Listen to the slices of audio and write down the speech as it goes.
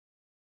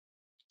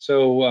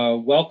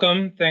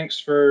Welcome. Thanks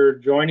for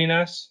joining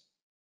us.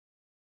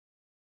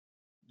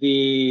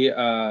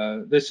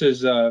 This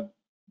is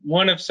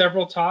one of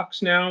several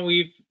talks now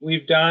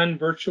we've done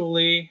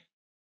virtually,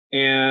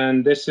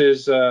 and this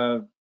is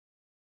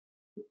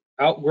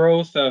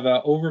outgrowth of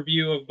an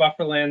overview of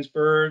Bufferlands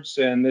birds,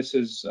 and this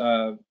is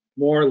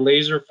more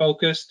laser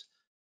focused.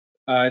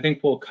 I think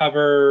we'll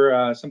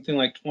cover something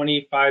like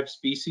 25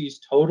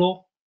 species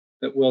total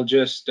that we'll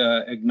just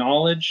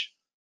acknowledge,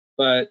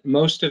 but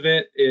most of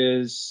it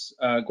is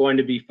going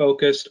to be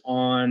focused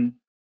on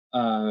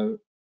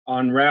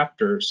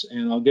raptors.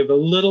 And I'll give a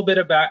little bit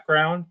of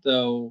background,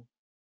 though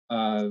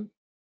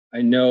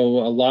I know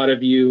a lot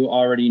of you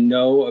already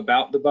know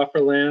about the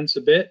Bufferlands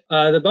a bit.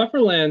 The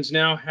Bufferlands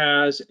now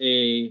has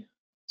a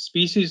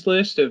species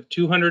list of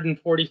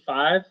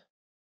 245.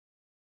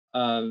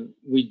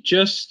 We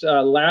just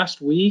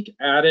last week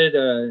added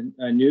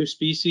a new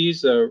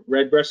species, a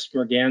red-breasted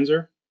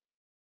merganser,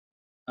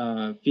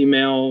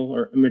 female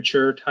or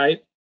mature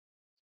type.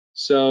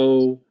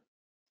 So,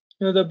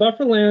 the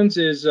Bufferlands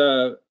is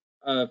a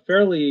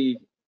fairly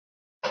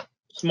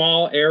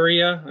small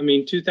area. I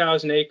mean,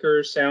 2,000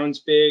 acres sounds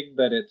big,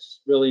 but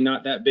it's really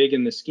not that big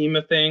in the scheme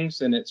of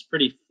things, and it's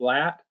pretty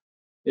flat.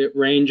 It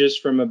ranges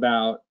from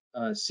about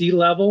sea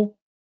level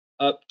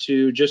up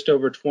to just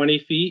over 20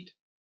 feet.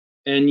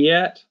 And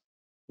yet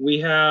we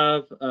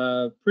have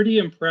a pretty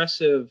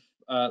impressive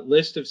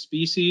list of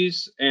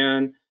species,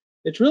 and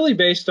it's really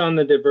based on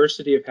the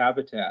diversity of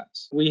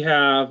habitats. We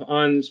have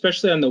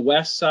especially on the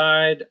west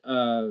side,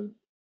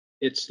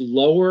 it's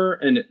lower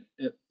and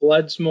it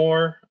floods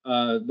more,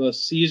 both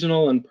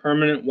seasonal and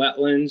permanent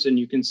wetlands, and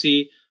you can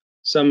see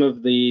some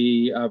of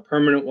the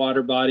permanent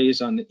water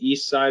bodies on the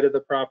east side of the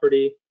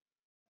property.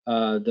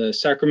 The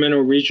Sacramento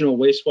Regional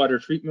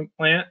Wastewater Treatment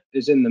Plant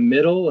is in the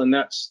middle, and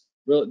that's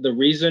really the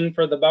reason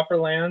for the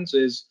Bufferlands,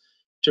 is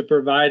to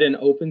provide an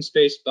open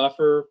space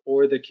buffer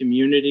for the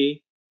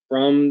community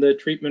from the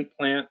treatment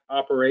plant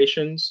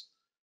operations.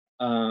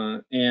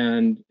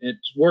 And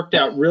it's worked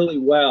out really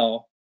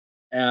well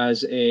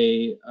as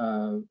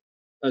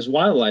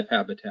wildlife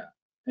habitat.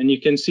 And you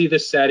can see the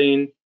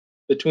setting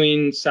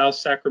between South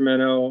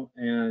Sacramento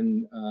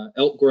and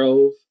Elk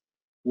Grove,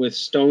 with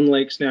Stone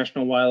Lakes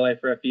National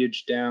Wildlife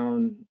Refuge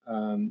down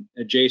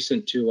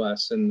adjacent to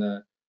us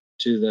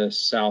to the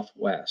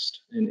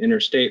southwest, and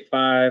Interstate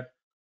 5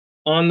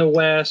 on the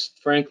west,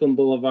 Franklin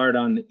Boulevard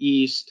on the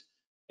east,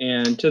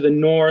 and to the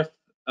north,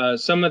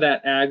 some of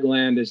that ag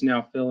land is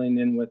now filling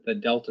in with the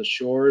Delta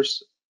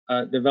Shores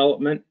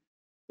development.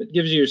 It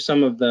gives you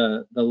some of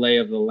the lay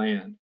of the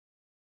land.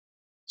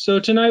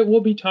 So tonight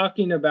we'll be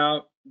talking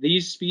about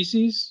these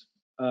species,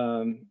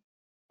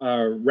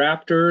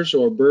 raptors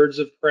or birds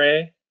of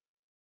prey.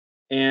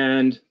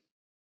 And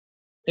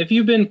if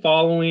you've been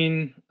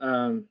following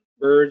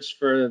birds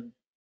for a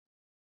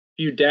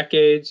few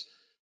decades,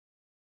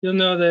 you'll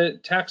know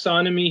that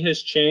taxonomy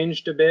has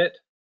changed a bit.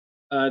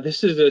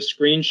 This is a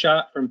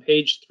screenshot from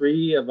page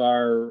 3 of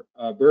our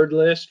bird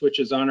list, which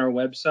is on our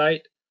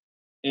website.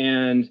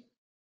 And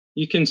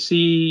you can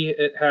see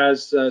it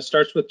has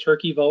starts with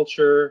turkey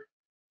vulture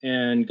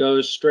and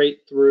goes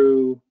straight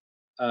through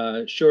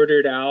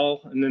short-eared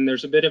owl, and then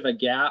there's a bit of a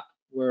gap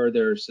where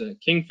there's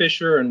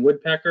kingfisher and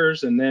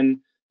woodpeckers, and then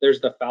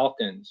there's the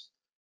falcons.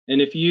 And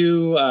if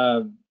you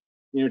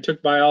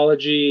took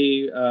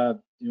biology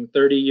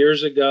 30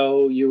 years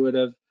ago, you would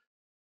have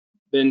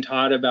been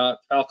taught about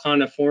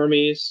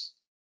falconiformes,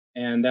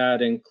 and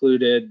that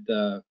included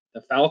the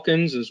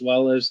falcons as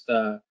well as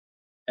the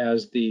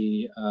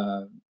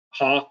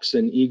hawks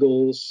and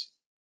eagles,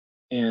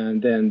 and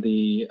then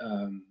the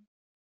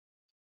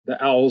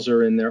owls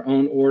are in their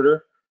own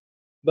order.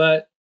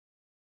 But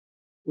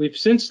we've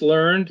since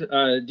learned,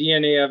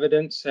 DNA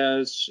evidence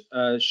has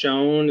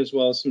shown, as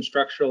well as some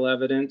structural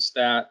evidence,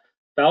 that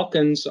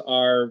falcons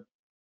are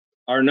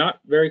not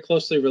very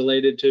closely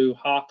related to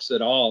hawks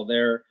at all.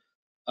 They're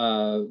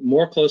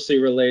more closely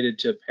related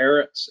to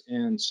parrots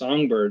and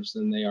songbirds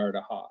than they are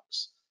to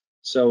hawks.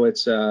 So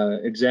it's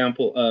an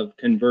example of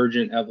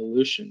convergent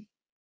evolution.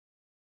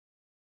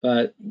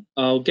 But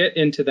I'll get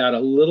into that a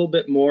little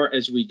bit more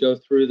as we go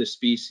through the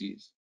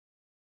species.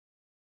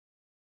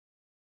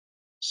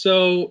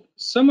 So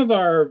some of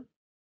our,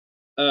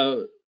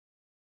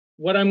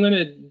 what I'm going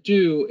to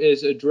do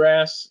is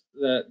address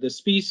the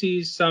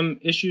species, some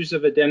issues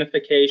of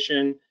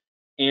identification,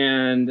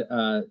 and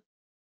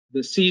the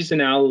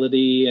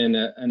seasonality,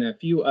 and a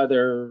few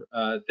other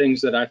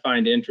things that I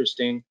find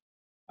interesting.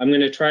 I'm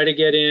going to try to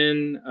get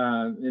in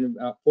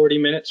about 40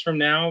 minutes from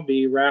now,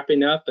 be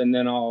wrapping up, and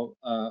then I'll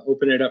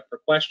open it up for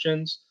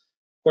questions.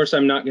 Of course,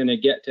 I'm not going to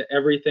get to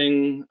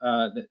everything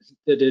that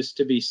is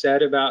to be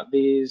said about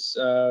these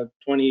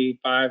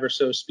 25 or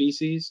so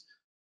species,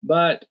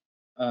 but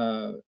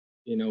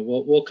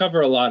we'll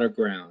cover a lot of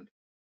ground.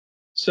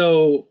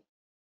 So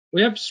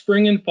we have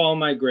spring and fall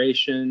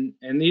migration,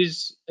 and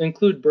these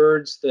include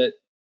birds that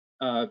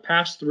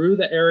pass through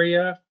the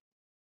area,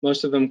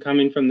 most of them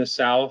coming from the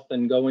south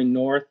and going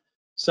north.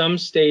 Some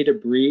stay to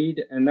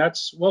breed, and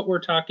that's what we're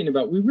talking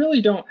about. We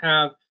really don't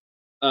have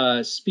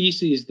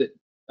species that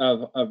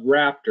of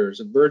raptors,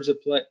 of birds of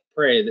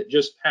prey that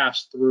just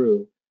pass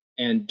through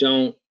and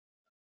don't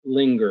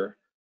linger.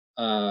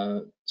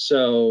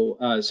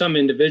 Some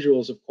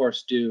individuals, of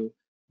course, do,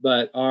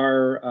 but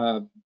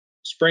our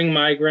spring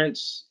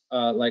migrants,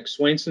 like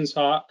Swainson's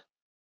hawk,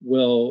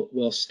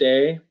 will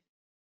stay.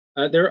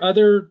 There are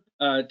other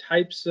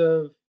types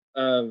of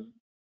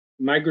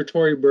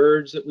migratory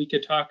birds that we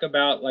could talk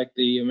about, like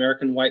the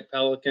American white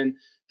pelican,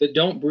 that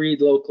don't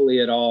breed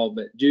locally at all,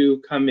 but do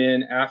come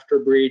in after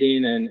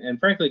breeding, and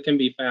frankly can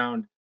be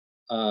found.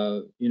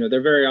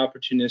 They're very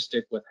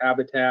opportunistic with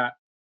habitat.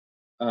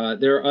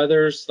 There are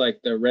others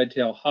like the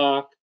red-tailed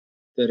hawk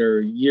that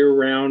are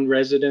year-round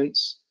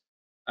residents.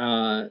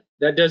 That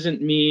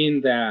doesn't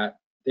mean that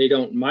they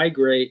don't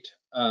migrate.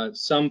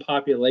 Some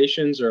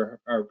populations are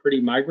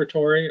pretty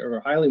migratory or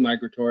highly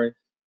migratory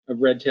of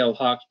red-tailed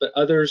hawks, but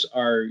others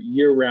are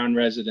year-round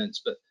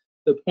residents. But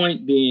the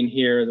point being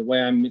here, the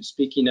way I'm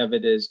speaking of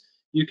it is,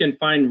 you can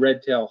find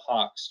red-tailed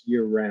hawks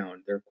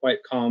year-round. They're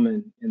quite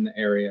common in the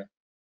area.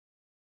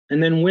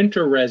 And then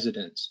winter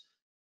residents.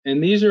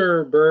 And these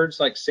are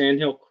birds like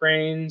sandhill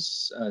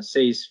cranes,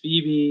 Say's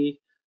phoebe,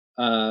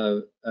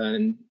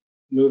 and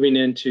moving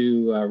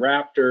into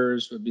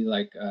raptors would be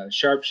like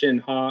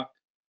sharp-shinned hawk,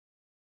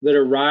 that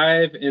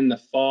arrive in the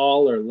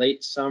fall or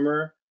late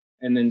summer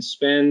and then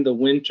spend the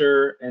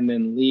winter and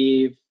then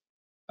leave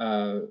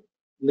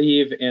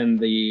in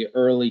the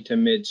early to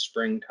mid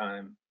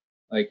springtime,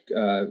 like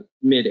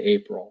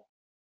mid-April.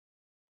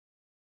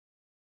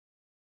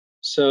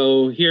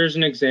 So here's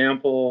an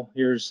example.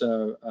 Here's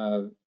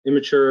a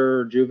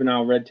immature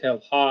juvenile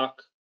red-tailed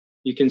hawk.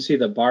 You can see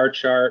the bar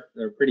chart.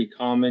 They're pretty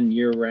common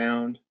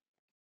year-round.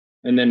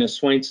 And then a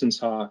Swainson's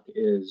hawk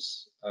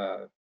is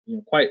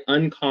quite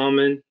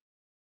uncommon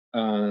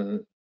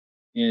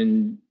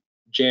in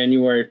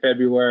January,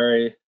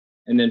 February,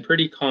 and then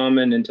pretty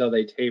common until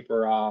they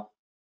taper off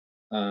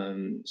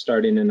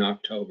starting in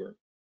October.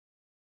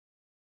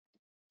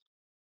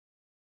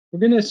 We're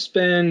going to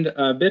spend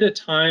a bit of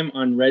time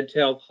on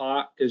red-tailed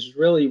hawk, because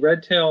really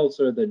red-tails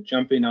are the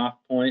jumping off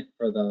point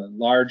for the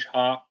large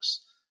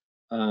hawks.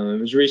 I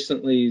was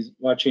recently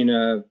watching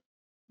a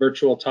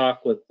virtual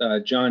talk with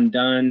John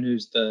Dunn,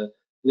 who's the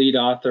lead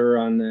author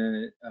on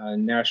the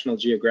National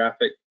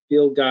Geographic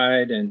Field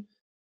Guide, and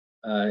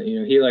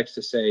he likes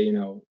to say,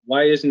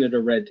 why isn't it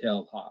a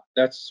red-tailed hawk?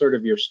 That's sort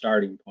of your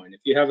starting point.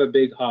 If you have a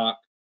big hawk,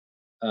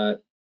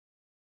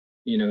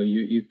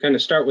 you kind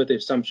of start with the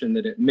assumption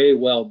that it may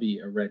well be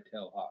a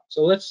red-tailed hawk.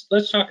 So let's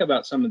talk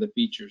about some of the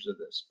features of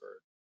this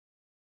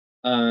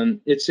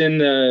bird. It's in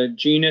the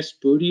genus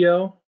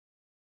Buteo,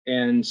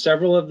 and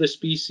several of the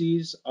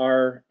species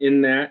are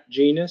in that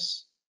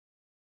genus.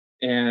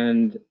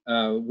 And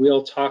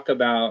we'll talk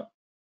about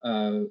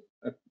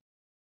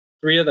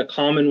 3 of the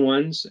common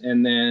ones,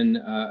 and then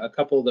a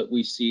couple that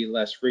we see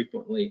less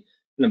frequently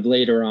kind of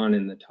later on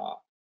in the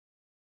talk.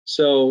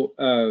 So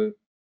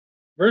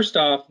first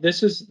off,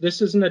 this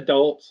is an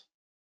adult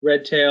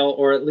red tail,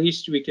 or at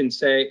least we can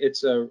say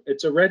it's a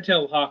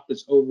red-tailed hawk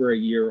that's over a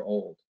year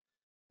old.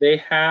 They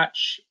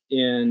hatch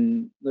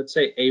in, let's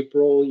say,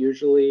 April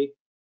usually.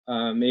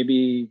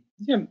 Maybe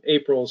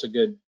April is a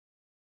good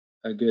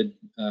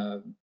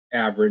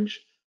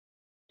average.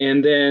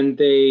 And then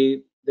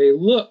they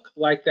look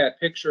like that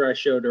picture I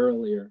showed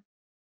earlier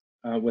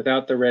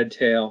without the red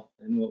tail,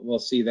 and we'll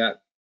see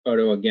that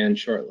photo again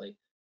shortly.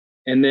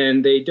 And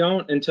then they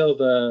don't until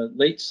the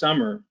late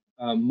summer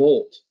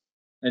molt.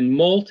 And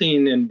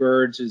molting in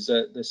birds is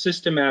the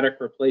systematic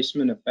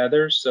replacement of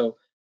feathers. So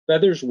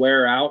feathers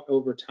wear out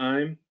over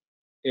time,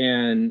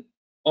 and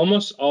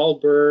almost all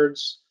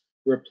birds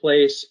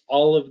replace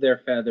all of their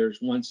feathers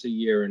once a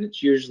year, and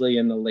it's usually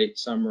in the late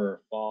summer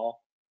or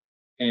fall.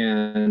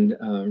 And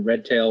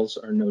red tails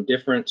are no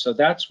different. So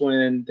that's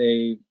when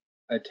they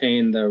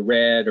attain the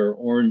red or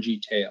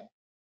orangey tail.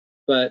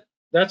 But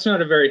that's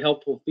not a very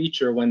helpful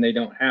feature when they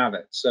don't have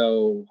it.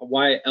 So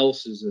why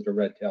else is it a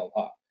red-tailed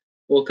hawk?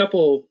 Well,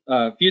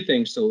 a few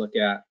things to look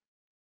at.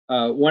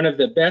 One of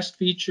the best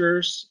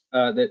features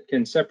that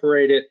can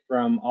separate it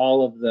from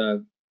all of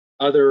the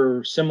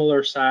other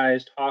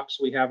similar-sized hawks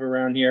we have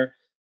around here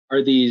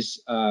are these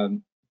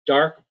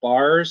dark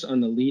bars on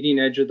the leading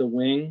edge of the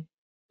wing.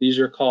 These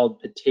are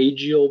called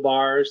patagial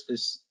bars.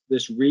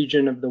 This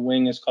region of the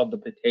wing is called the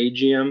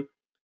patagium,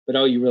 but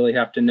all you really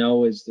have to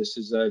know is this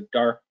is a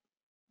dark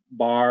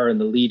bar in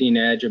the leading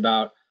edge,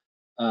 about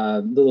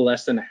a little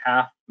less than a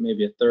half,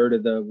 maybe a third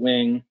of the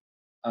wing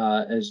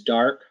is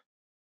dark.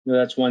 So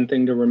that's one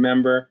thing to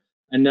remember.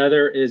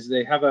 Another is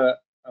they have a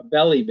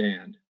belly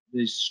band,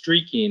 this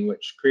streaking,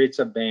 which creates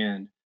a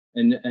band,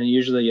 and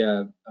usually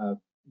a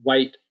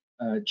white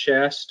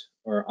chest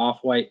or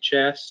off-white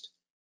chest.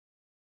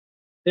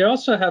 They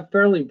also have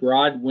fairly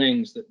broad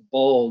wings that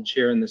bulge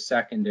here in the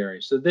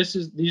secondary. So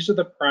these are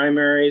the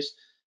primaries.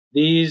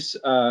 These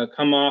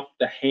come off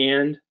the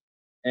hand,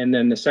 and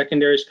then the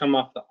secondaries come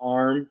off the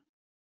arm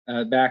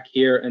back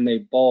here, and they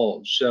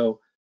bulge. So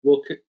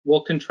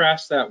we'll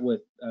contrast that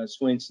with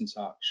Swainson's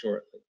hawk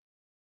shortly.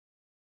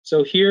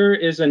 So here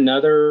is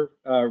another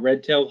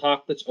red-tailed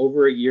hawk that's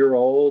over a year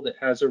old. It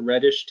has a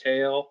reddish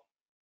tail.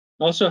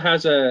 Also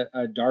has a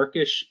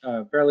darkish,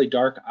 fairly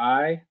dark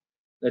eye.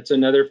 That's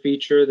another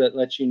feature that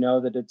lets you know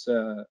that it's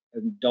an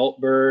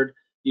adult bird.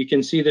 You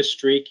can see the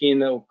streaking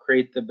that will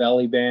create the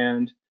belly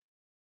band.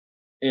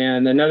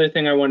 And another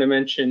thing I want to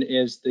mention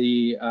is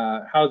the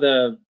how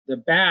the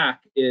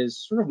back is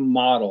sort of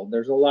mottled.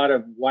 There's a lot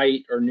of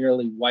white or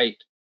nearly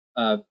white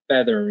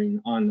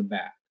feathering on the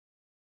back.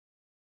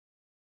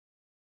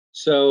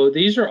 So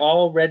these are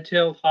all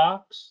red-tailed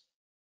hawks.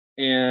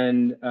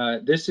 And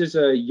this is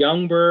a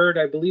young bird.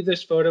 I believe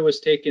this photo was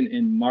taken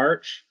in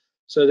March.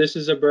 So this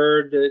is a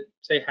bird that,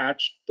 say,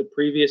 hatched the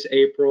previous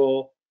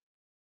April,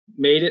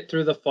 made it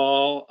through the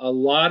fall. A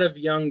lot of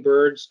young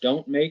birds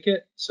don't make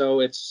it. So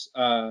it's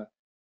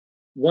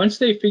once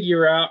they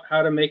figure out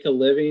how to make a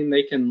living,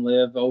 they can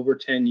live over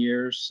 10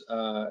 years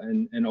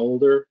and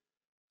older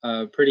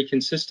pretty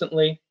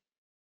consistently.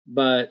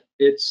 But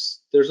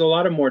there's a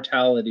lot of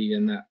mortality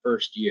in that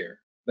first year.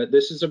 But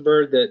this is a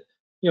bird that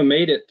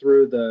made it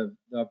through the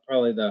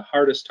probably the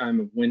hardest time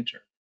of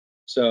winter.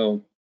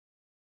 So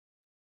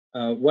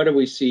what do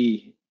we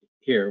see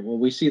here? Well,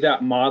 we see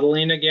that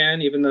modeling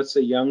again. Even though it's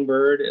a young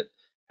bird, it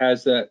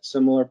has that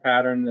similar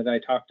pattern that I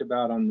talked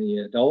about on the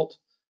adult.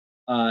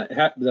 It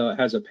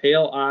has a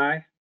pale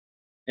eye,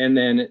 and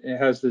then it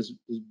has this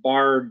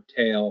barred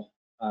tail.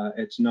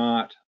 It's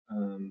not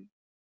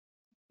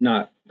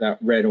that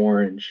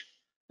red-orange.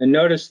 And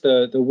notice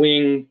the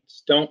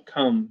wings don't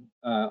come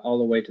all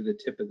the way to the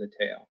tip of the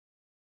tail.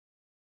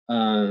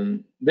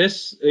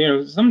 This,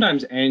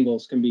 sometimes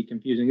angles can be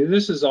confusing.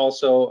 This is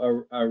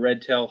also a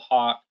red-tailed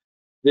hawk.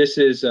 This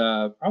is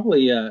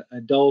probably a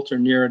adult or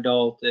near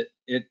adult.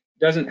 It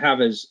doesn't have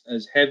as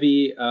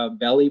heavy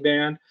belly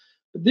band.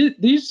 But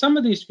some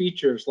of these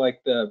features,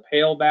 like the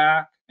pale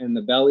back and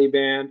the belly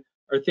band,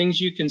 are things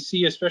you can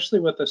see,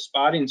 especially with a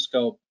spotting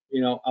scope,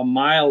 a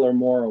mile or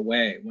more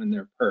away when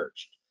they're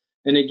perched.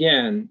 And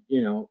again,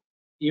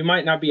 you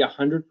might not be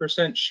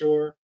 100%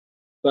 sure,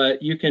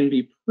 but you can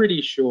be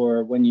pretty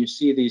sure when you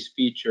see these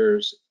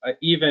features,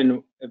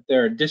 even if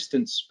they're a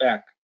distant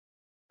speck,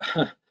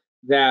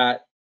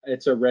 that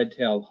it's a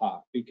red-tailed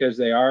hawk, because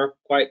they are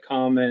quite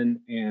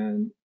common,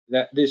 and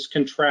that this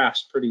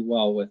contrasts pretty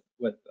well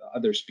with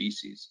other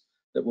species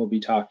that we'll be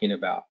talking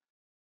about.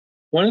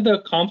 One of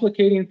the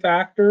complicating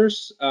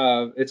factors,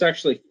 it's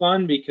actually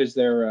fun because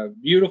they're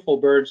beautiful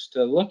birds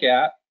to look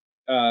at.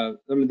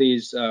 Some of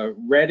these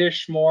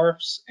reddish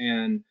morphs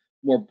and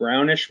more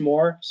brownish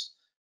morphs,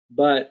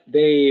 but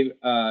the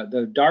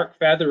dark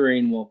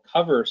feathering will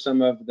cover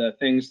some of the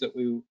things that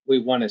we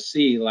want to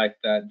see, like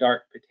the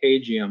dark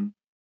patagium,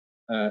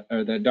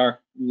 or the dark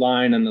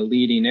line on the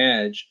leading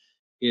edge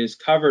is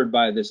covered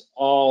by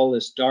all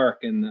this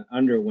dark in the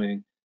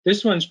underwing.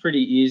 This one's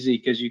pretty easy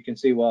because you can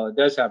see, well, it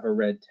does have a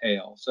red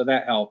tail, so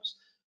that helps.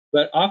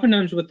 But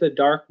oftentimes with the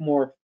dark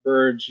morph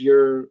birds,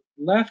 you're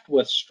left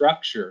with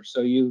structure.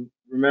 So you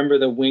remember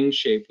the wing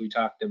shape we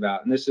talked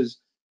about, and this is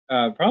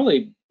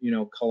probably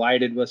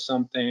collided with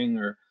something,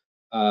 or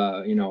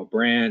a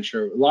branch,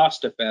 or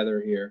lost a feather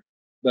here.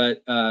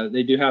 But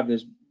they do have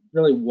this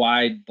really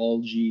wide,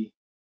 bulgy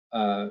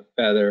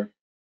feather,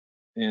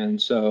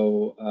 and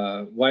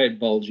so wide,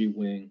 bulgy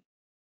wing.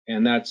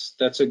 And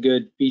that's a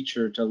good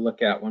feature to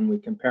look at when we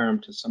compare them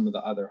to some of the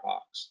other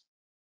hawks.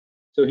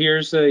 So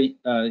here's a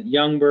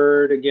young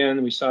bird.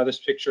 Again, we saw this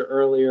picture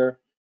earlier.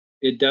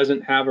 It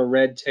doesn't have a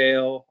red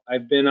tail.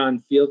 I've been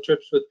on field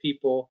trips with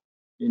people,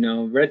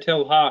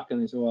 red-tailed hawk,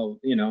 and they say, well,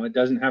 it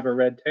doesn't have a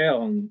red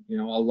tail. And,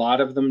 a lot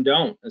of them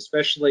don't,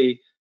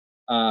 especially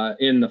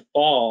in the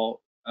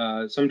fall.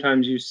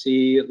 Sometimes you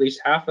see at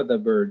least half of the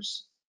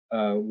birds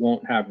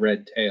won't have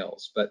red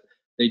tails, but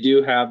they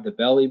do have the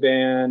belly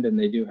band, and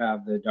they do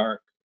have the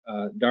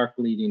dark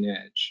leading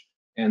edge,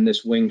 and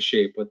this wing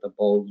shape with the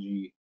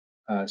bulgy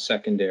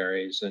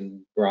secondaries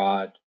and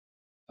broad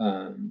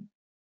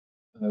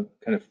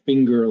kind of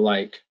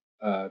finger-like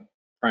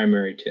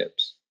primary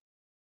tips.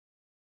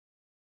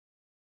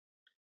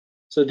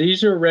 So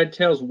these are red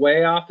tails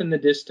way off in the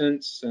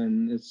distance,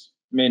 and this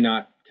may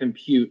not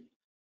compute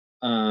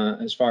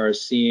as far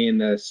as seeing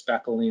the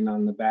speckling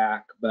on the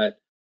back, but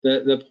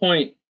the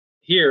point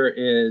here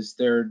is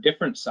they're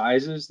different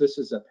sizes. This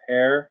is a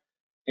pair,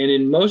 and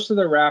in most of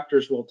the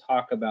raptors we'll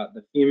talk about,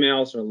 the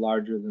females are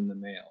larger than the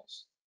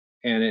males,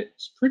 and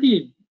it's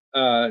pretty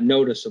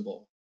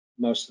noticeable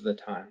most of the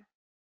time.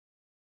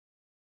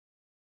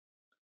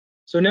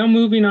 So now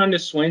moving on to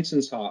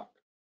Swainson's hawk.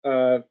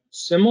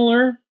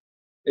 Similar,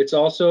 it's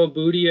also a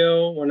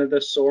buteo, one of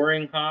the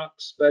soaring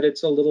hawks, but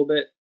it's a little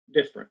bit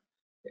different.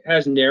 It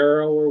has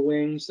narrower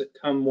wings that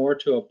come more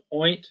to a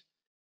point.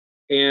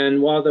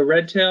 And while the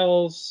red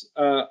tails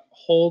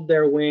hold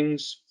their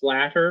wings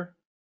flatter,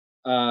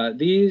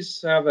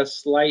 these have a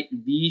slight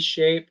V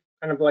shape,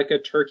 kind of like a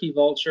turkey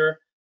vulture.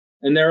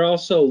 And they're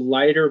also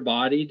lighter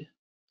bodied,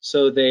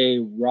 so they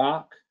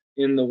rock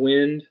in the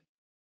wind.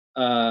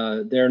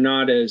 They're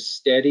not as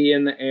steady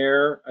in the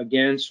air,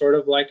 again, sort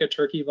of like a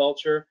turkey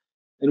vulture.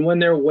 And when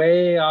they're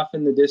way off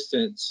in the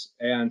distance,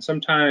 and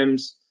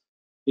sometimes,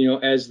 you know,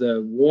 as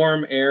the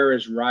warm air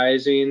is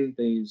rising,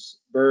 these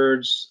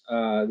birds,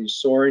 these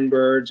soaring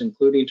birds,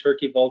 including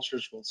turkey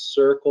vultures, will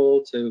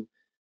circle to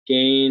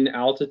gain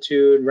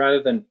altitude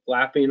rather than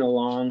flapping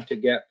along to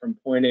get from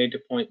point A to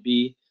point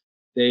B.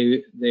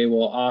 They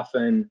will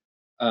often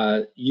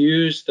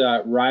use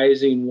the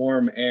rising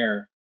warm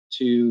air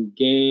to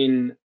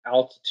gain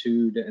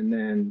altitude and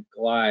then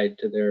glide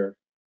to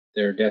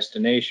their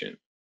destination.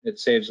 It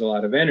saves a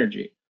lot of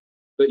energy.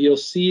 But you'll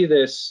see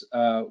this,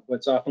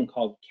 what's often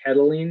called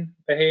kettling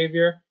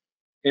behavior.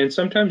 And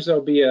sometimes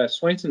there'll be a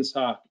Swainson's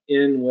hawk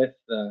in with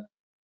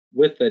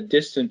the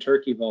distant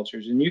turkey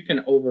vultures, and you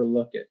can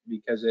overlook it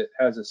because it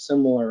has a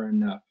similar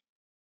enough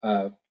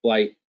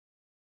flight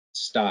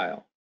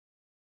style.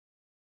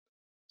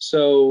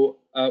 So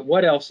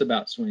what else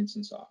about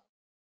Swainson's hawk?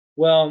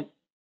 Well,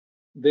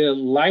 the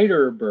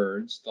lighter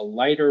birds, the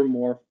lighter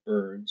morph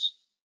birds,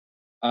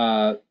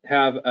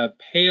 have a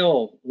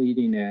pale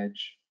leading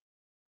edge,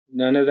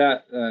 none of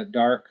that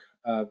dark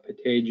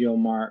patagial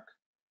mark,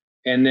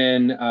 and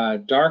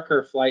then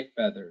darker flight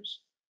feathers.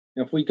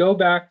 Now, if we go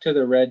back to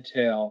the red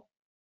tail,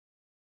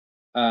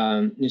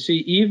 you see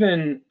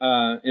even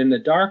in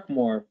the dark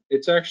morph,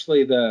 it's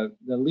actually the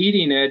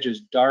leading edge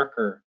is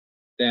darker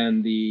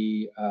than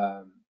the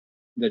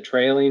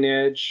trailing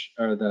edge,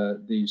 or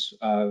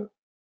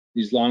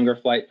these longer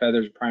flight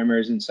feathers,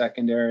 primaries and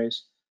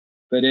secondaries.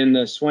 But in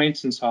the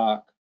Swainson's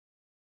hawk,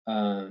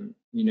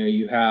 you know,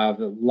 you have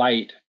the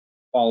light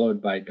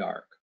followed by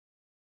dark.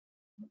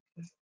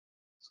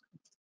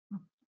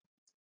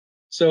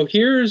 So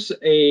here's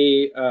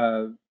a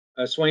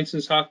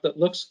Swainson's hawk that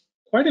looks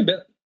quite a bit,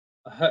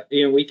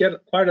 you know, we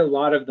get quite a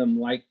lot of them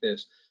like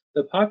this.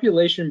 The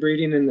population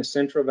breeding in the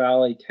Central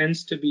Valley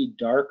tends to be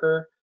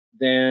darker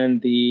than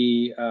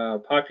the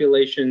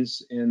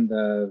populations in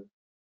the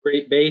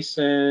Great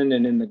Basin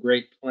and in the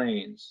Great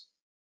Plains.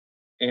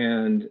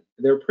 And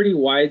they're pretty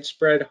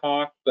widespread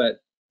hawk,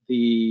 but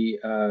the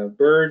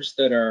birds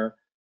that are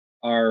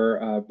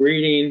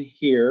breeding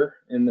here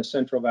in the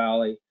Central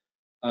Valley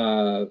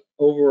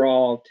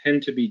overall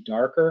tend to be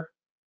darker.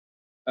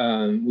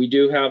 We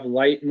do have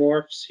light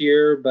morphs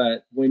here,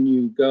 but when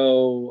you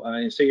go,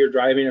 say you're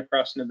driving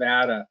across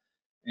Nevada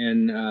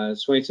and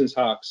Swainson's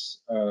hawks,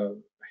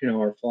 you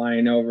know, are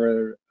flying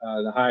over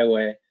the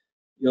highway,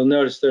 you'll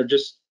notice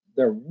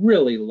they're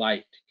really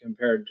light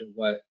compared to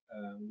what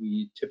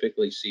we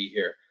typically see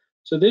here.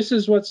 So this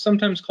is what's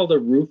sometimes called a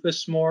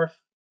rufous morph.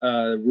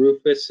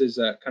 Rufous is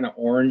a kind of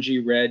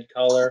orangey red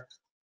color.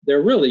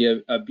 They're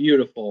really a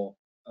beautiful,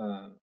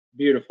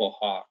 beautiful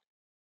hawk.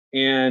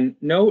 And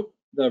note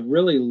the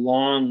really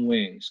long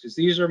wings, because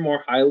these are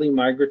more highly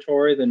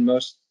migratory than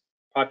most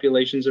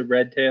populations of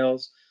red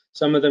tails.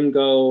 Some of them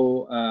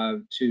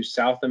go to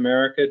South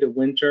America to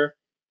winter.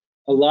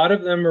 A lot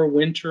of them are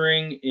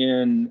wintering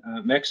in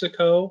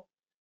Mexico,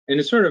 and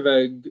it's sort of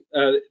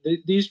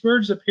these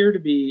birds appear to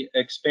be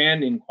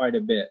expanding quite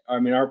a bit. I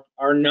mean,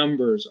 our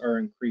numbers are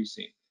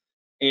increasing,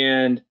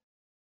 and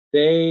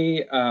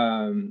they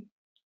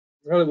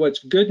really,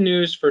 what's good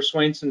news for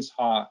Swainson's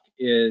hawk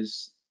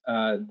is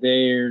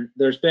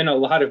there's been a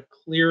lot of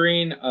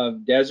clearing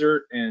of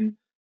desert and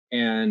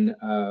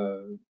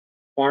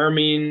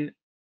farming,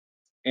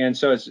 and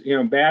so it's, you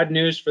know, bad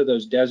news for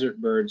those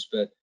desert birds,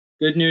 but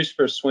good news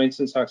for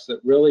Swainson's hawks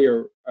that really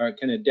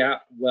can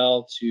adapt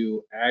well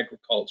to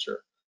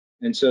agriculture.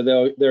 And so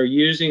they're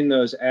using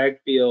those ag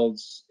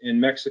fields in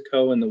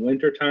Mexico in the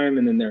wintertime,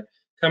 and then they're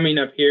coming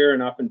up here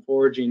and often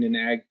foraging in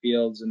ag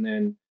fields, and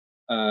then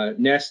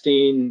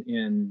nesting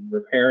in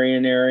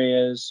riparian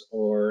areas,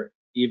 or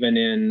even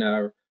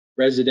in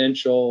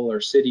residential or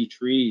city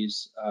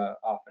trees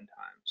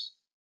oftentimes.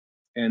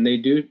 And they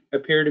do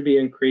appear to be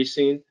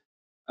increasing.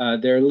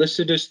 They're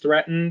listed as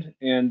threatened,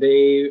 and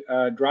they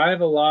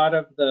drive a lot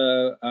of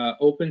the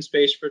open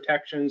space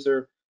protections.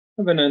 They're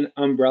kind of an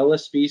umbrella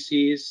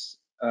species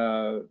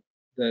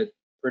that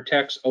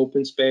protects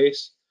open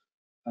space.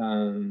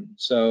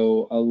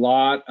 So a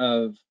lot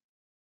of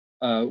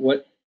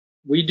what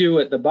we do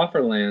at the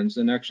Bufferlands,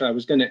 and actually I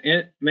was going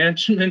to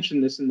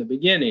mention this in the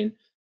beginning,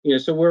 you know,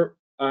 so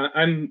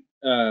I'm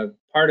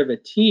part of a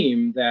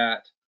team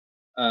that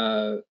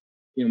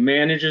you know,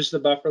 manages the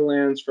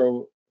Bufferlands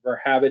for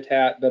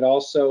habitat, but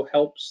also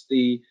helps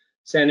the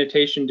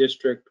sanitation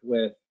district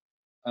with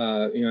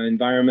you know,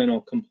 environmental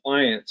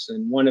compliance.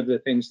 And one of the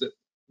things that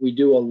we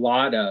do a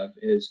lot of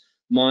is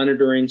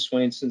monitoring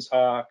Swainson's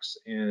hawks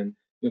and,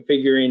 you know,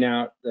 figuring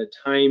out the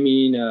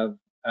timing of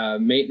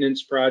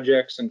maintenance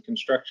projects and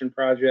construction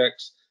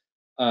projects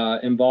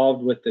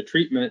involved with the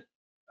treatment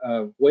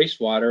of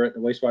wastewater at the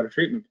wastewater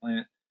treatment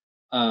plant.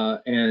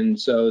 And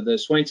so the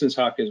Swainson's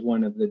hawk is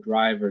one of the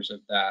drivers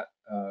of that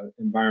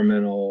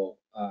environmental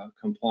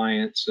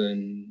compliance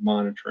and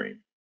monitoring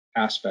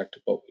aspect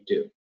of what we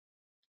do.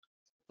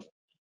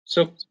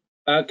 So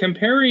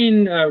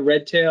comparing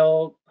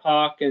red-tailed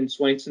hawk and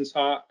Swainson's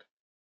hawk,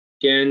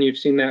 again, you've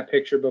seen that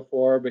picture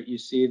before, but you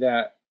see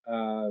that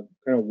kind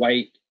of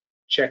white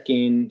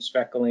checking,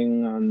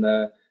 speckling on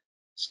the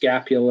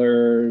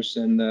scapulars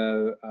and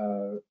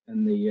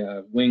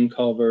the wing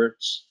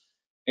coverts.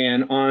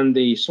 And on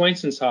the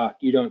Swainson's hawk,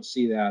 you don't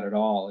see that at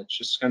all. It's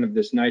just kind of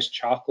this nice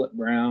chocolate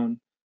brown,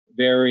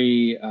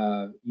 very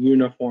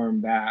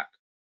uniform back.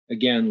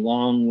 Again,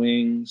 long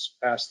wings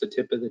past the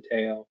tip of the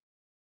tail.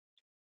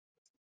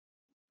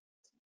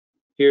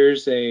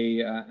 Here's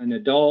an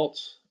adult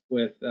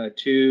with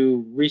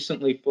two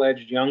recently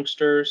fledged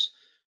youngsters.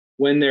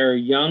 When they're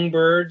young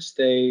birds,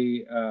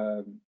 they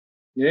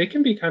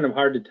can be kind of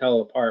hard to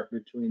tell apart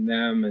between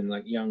them and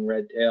like young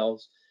red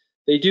tails.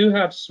 They do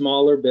have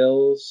smaller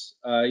bills.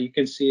 You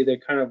can see they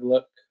kind of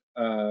look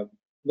a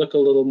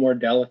little more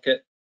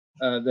delicate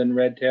than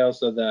red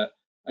tails, so the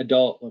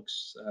adult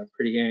looks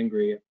pretty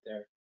angry up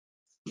there.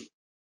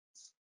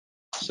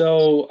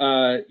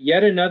 So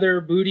yet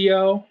another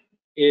boodio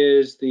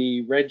is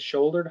the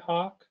red-shouldered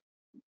hawk.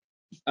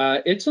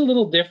 It's a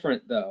little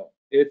different though.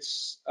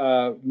 It's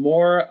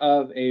more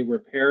of a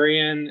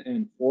riparian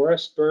and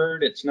forest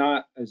bird. It's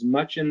not as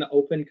much in the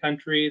open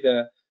country.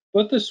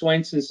 Both the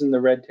Swainsons and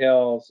the red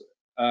tails,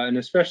 and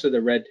especially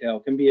the red tail,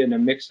 can be in a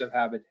mix of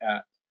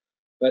habitat.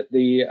 But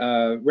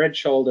the red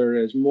shoulder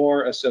is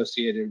more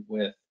associated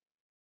with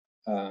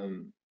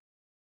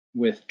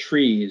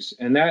trees,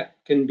 and that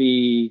can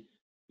be,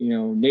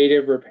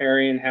 native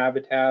riparian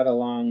habitat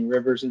along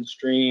rivers and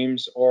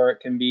streams, or it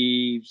can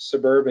be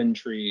suburban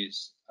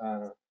trees.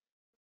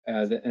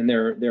 And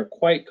they're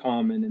quite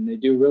common, and they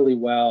do really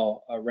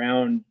well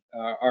around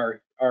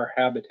our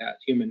habitat,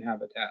 human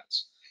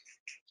habitats.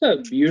 It's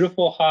a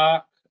beautiful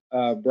hawk,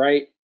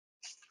 bright,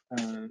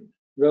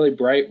 really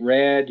bright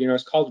red.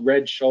 It's called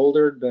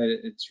red-shouldered, but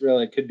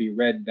it could be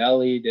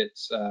red-bellied.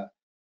 It's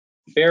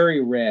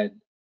very red.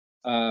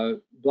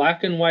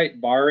 Black and white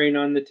barring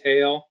on the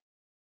tail.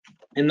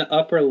 In the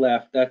upper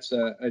left, that's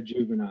a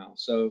juvenile.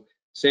 So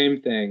same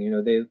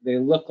thing, they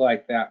look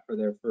like that for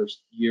their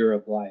first year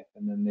of life,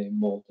 and then they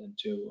molt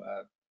into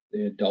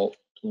the adult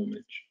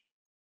plumage.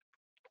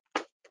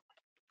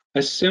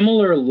 A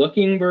similar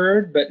looking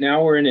bird, but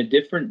now we're in a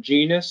different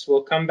genus.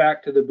 We'll come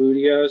back to the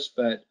bootios,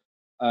 but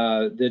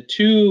the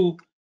two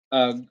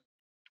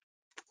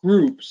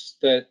groups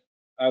that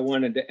I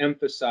wanted to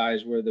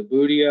emphasize were the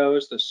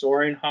bootios, the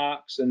soaring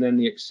hawks, and then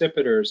the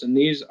accipiters. And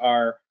these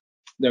are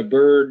the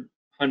bird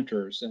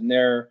hunters, and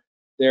they're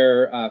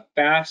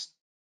fast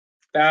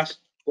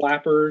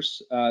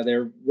flappers.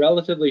 They're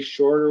relatively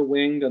shorter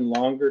winged and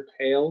longer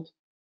tailed.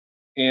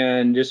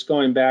 And just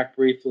going back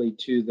briefly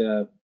to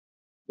the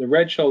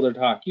red-shouldered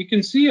hawk, you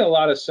can see a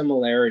lot of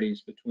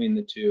similarities between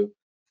the two,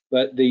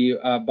 but the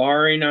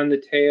barring on the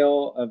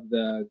tail of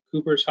the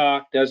Cooper's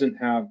hawk doesn't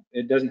have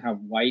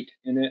white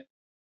in it,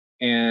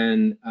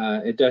 and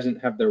it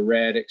doesn't have the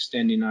red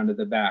extending onto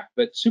the back.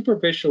 But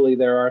superficially,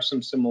 there are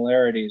some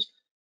similarities.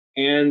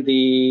 And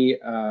the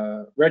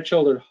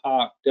red-shouldered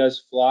hawk does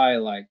fly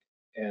like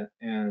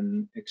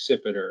an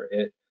accipiter.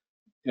 It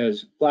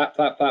has flap,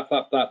 flap, flap,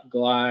 flap, flap,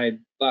 glide,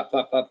 flap,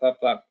 flap, flap, flap,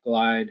 flap,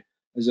 glide,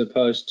 as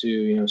opposed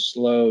to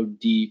slow,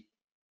 deep,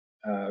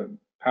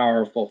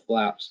 powerful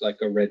flaps like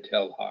a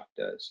red-tailed hawk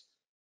does.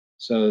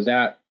 So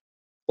that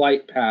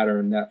flight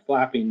pattern, that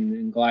flapping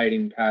and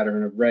gliding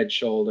pattern of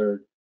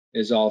red-shouldered,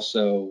 is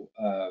also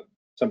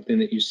something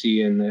that you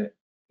see in the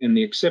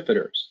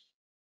accipiters.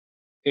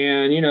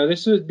 And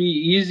this would be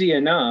easy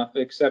enough,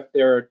 except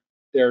there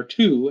are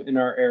two in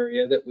our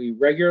area that we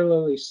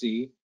regularly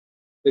see.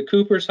 The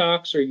Cooper's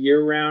hawks are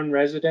year-round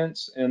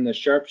residents, and the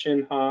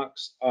sharp-shinned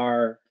hawks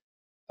are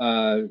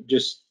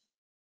just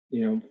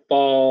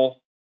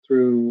fall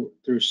through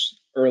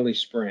early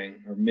spring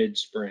or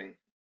mid-spring.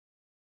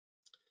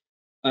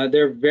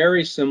 They're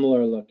very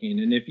similar looking,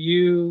 and if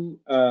you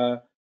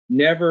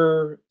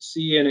never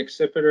see an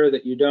accipiter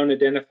that you don't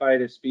identify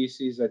as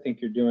species, I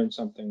think you're doing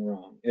something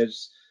wrong.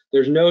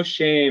 There's no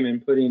shame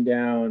in putting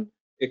down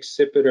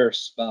accipiter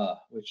SPA,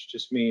 which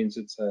just means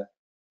it's an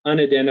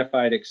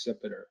unidentified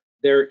accipiter.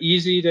 They're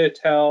easy to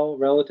tell,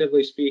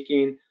 relatively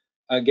speaking,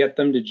 get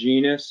them to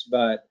genus,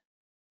 but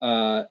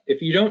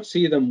if you don't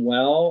see them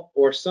well,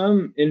 or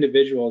some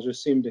individuals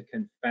just seem to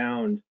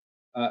confound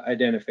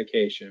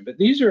identification. But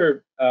these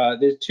are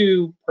the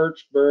two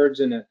perched birds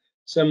in a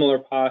similar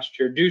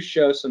posture do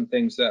show some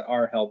things that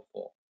are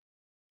helpful.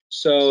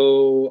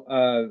 So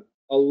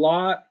a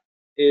lot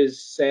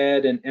is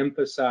said and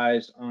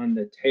emphasized on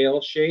the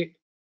tail shape,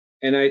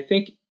 and I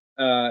think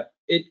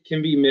it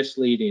can be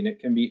misleading. It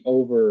can be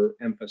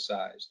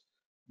overemphasized,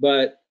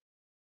 but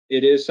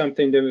it is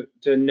something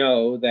to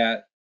know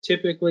that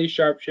typically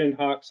sharp-shinned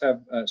hawks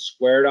have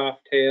squared off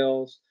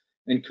tails,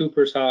 and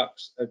Cooper's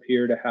hawks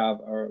appear to have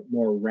a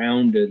more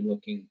rounded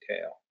looking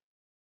tail.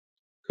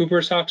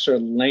 Cooper's hawks are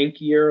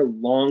lankier,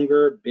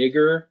 longer,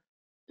 bigger.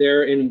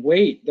 They're in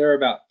weight, they're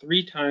about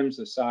 3 times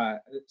the size,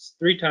 it's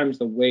 3 times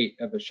the weight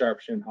of a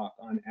sharp-shinned hawk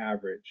on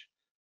average.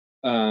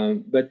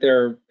 But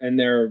they're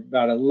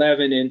about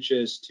 11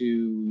 inches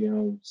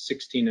to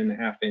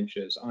 16.5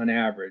 inches on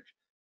average.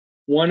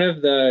 One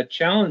of the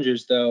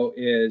challenges, though,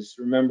 is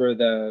remember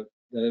the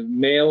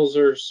males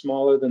are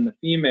smaller than the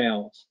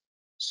females.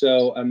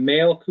 So a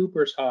male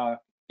Cooper's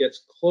hawk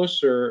gets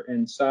closer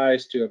in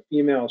size to a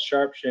female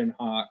sharp-shinned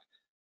hawk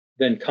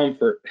than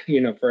comfort,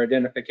 for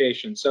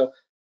identification. So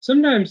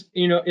sometimes,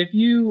 if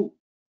you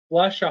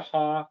flush a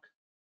hawk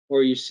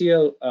or you see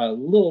a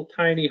little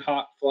tiny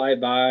hawk fly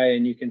by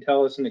and you can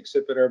tell it's an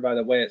accipiter by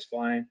the way it's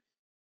flying,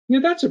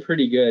 that's a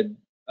pretty good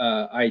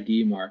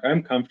ID mark.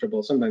 I'm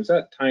comfortable. Sometimes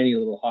that tiny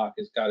little hawk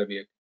has got to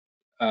be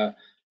a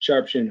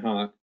sharp-shinned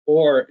hawk,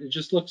 or it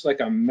just looks like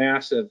a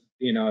massive,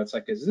 it's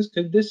like,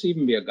 could this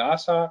even be a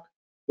goshawk?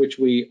 Which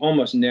we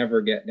almost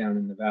never get down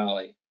in the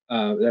valley.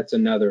 That's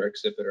another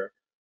accipiter.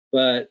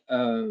 But,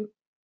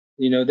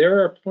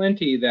 there are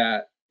plenty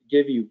that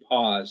give you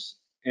pause.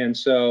 And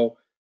so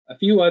a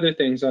few other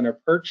things on a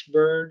perched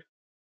bird,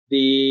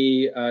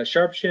 the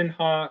sharp-shinned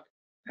hawk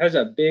has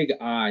a big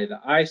eye. The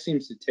eye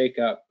seems to take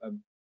up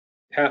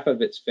half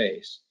of its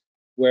face,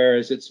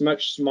 whereas it's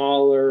much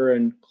smaller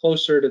and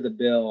closer to the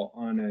bill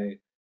on a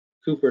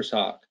Cooper's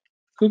hawk.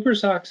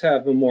 Cooper's hawks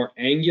have a more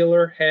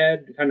angular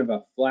head, kind of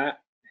a flat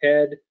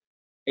head,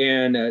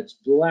 and it's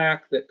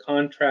black that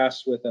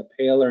contrasts with a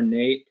paler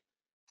nape.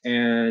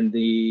 And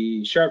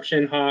the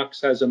sharp-shinned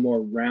hawks has a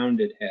more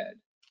rounded head.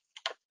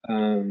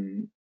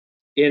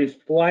 In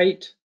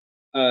flight,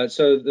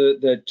 so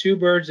the two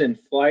birds in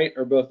flight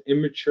are both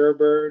immature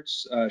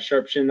birds,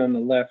 sharp-shinned on the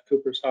left,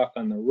 Cooper's hawk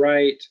on the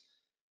right.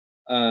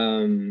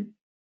 I'm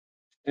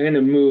going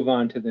to move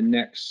on to the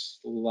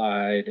next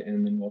slide,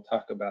 and then we'll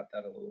talk about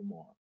that a little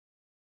more.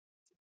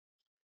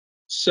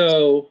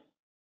 So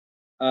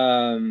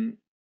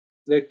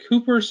the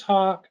Cooper's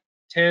hawk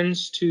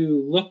tends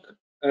to look,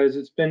 as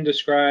it's been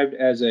described,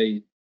 as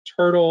a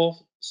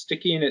turtle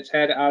sticking its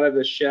head out of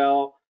the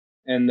shell,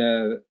 and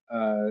the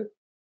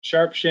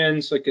sharp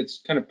shins, like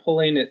it's kind of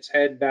pulling its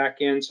head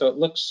back in, so it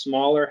looks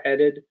smaller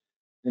headed.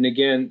 And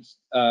again,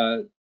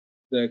 the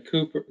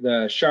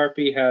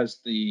Sharpie has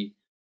the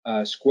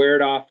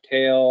squared off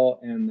tail,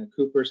 and the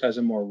Cooper's has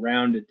a more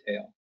rounded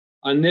tail.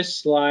 On this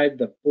slide,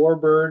 the 4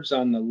 birds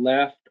on the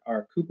left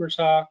are Cooper's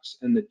hawks,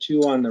 and the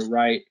 2 on the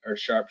right are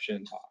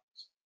sharp-shinned hawks.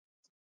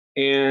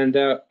 And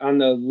on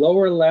the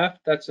lower left,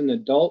 that's an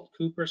adult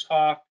Cooper's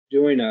hawk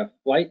doing a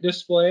flight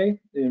display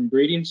in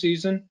breeding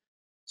season.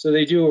 So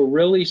they do a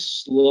really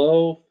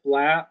slow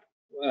flap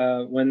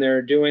when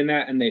they're doing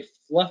that, and they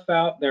fluff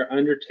out their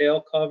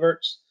undertail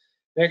coverts.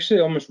 It actually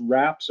almost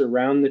wraps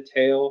around the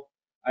tail.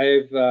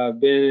 I've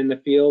been in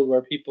the field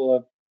where people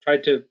have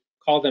tried to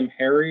call them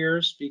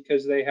harriers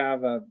because they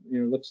have a,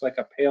 looks like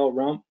a pale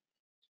rump.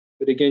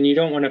 But again, you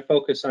don't want to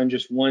focus on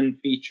just one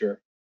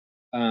feature.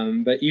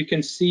 But you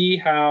can see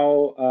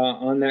how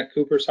on that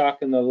Cooper's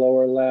hawk in the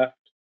lower left,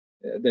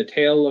 the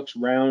tail looks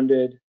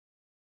rounded.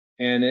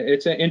 And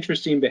it's an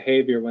interesting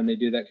behavior when they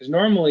do that, because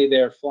normally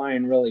they're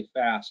flying really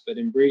fast, but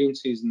in breeding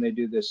season, they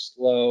do this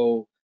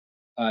slow,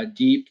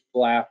 deep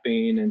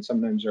flapping, and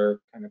sometimes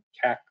are kind of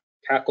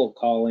cackle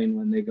calling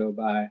when they go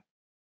by.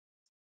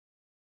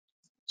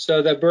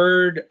 So the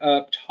bird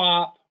up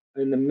top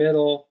in the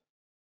middle,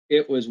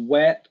 it was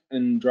wet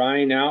and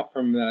drying out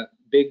from the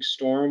big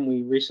storm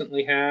we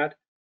recently had.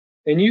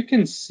 And you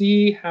can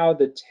see how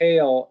the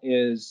tail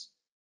is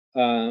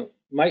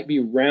might be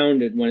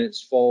rounded when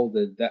it's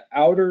folded. The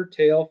outer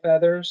tail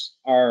feathers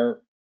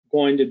are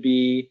going to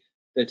be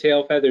the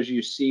tail feathers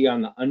you see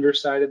on the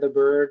underside of the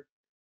bird.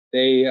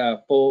 They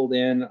fold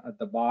in at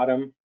the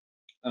bottom.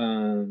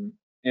 And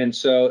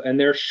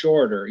they're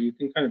shorter. You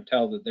can kind of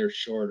tell that they're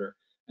shorter.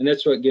 And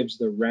that's what gives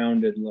the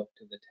rounded look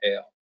to the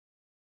tail.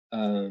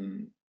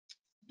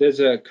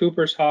 There's a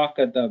Cooper's hawk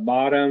at the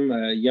bottom,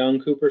 a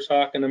young Cooper's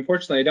hawk, and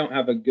unfortunately I don't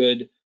have a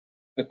good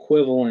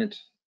equivalent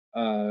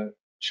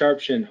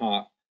sharp-shinned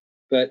hawk,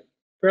 but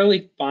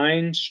fairly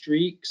fine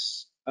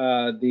streaks.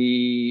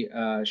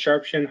 The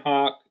sharp-shinned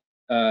hawk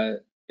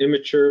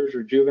immatures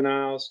or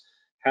juveniles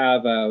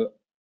have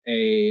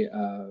a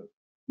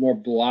more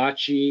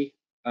blotchy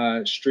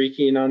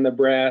streaking on the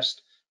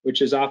breast,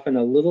 which is often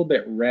a little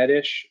bit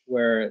reddish,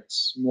 where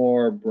it's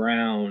more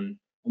brown,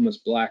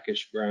 almost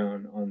blackish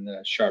brown on the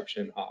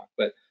sharp-shinned hawk.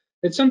 But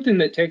it's something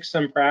that takes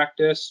some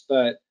practice.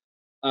 But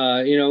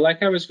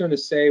like I was going to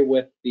say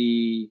with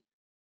the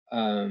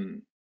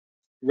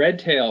red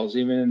tails,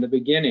 even in the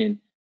beginning,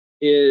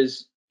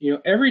 is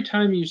every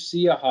time you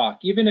see a hawk,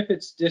 even if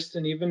it's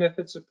distant, even if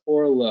it's a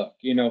poor look,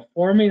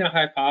 forming a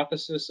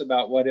hypothesis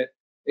about what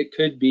it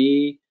could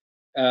be,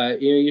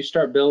 you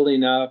start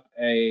building up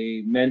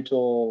a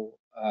mental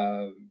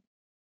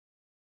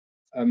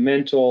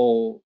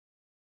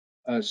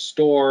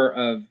store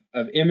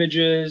of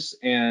images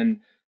and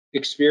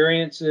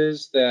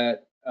experiences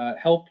that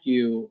help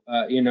you,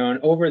 and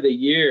over the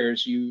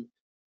years you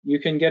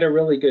can get a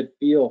really good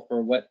feel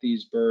for what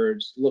these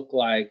birds look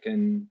like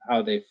and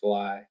how they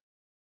fly.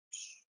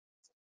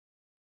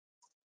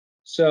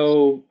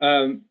 So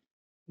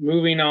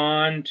moving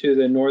on to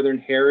the northern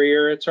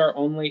harrier, it's our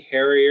only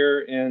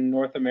harrier in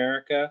North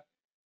America,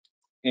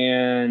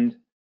 and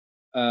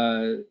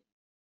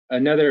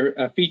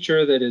another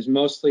feature that is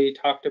mostly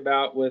talked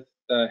about with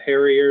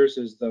harriers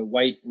is the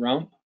white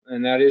rump,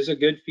 and that is a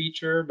good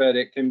feature, but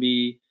it can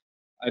be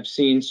I've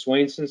seen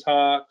Swainson's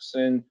hawks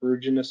and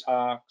ferruginous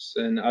hawks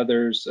and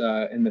others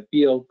in the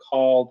field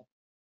called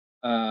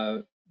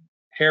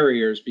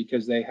harriers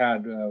because they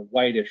had a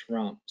whitish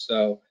rump.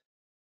 So,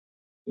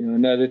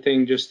 another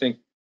thing, just think,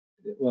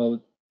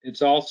 well,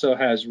 it also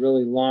has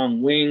really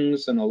long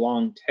wings and a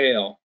long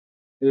tail.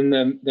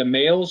 And the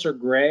males are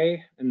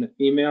gray and the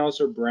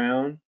females are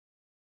brown.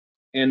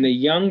 And the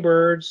young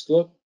birds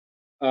look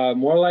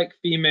more like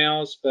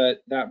females,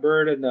 but that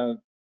bird in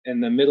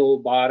the middle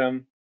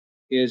bottom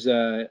is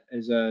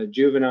a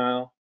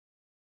juvenile,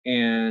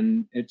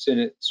 and it's in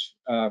its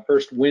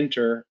first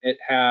winter. It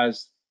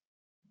has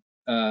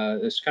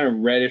this kind of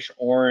reddish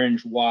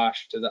orange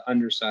wash to the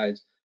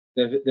undersides.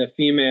 The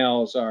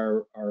females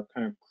are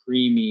kind of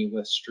creamy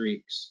with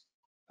streaks,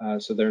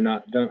 so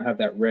don't have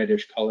that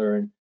reddish color.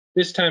 And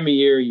this time of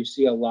year, you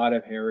see a lot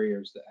of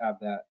harriers that have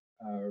that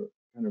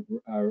kind of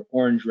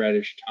orange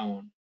reddish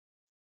tone.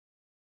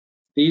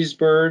 These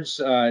birds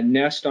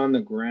nest on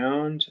the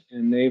ground,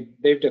 and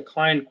they've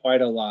declined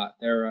quite a lot.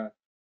 They're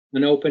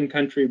an open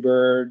country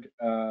bird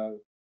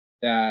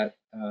that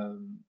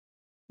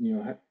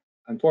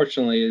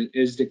unfortunately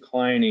is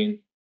declining.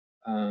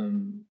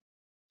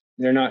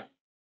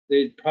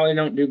 They probably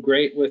don't do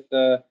great with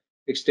the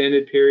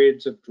extended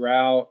periods of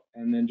drought,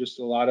 and then just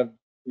a lot of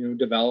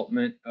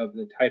development of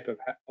the type of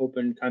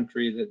open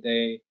country that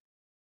they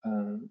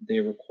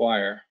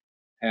require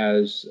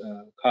has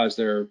caused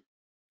their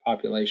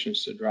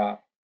populations to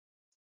drop.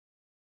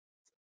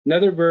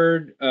 Another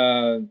bird,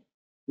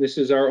 this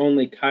is our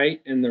only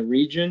kite in the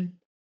region,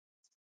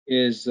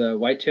 is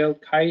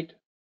white-tailed kite.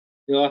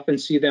 You'll often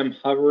see them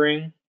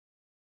hovering.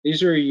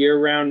 These are a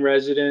year-round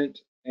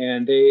resident,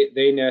 and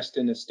they nest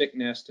in a stick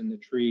nest in the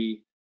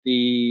tree.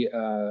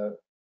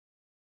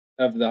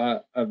 Of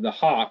the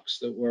hawks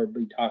that we'll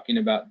be talking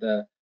about,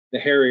 the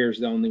harrier is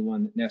the only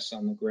one that nests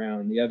on the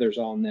ground. The others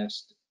all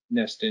nest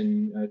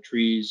in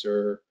trees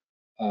or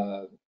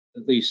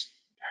at least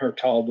her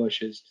tall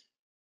bushes.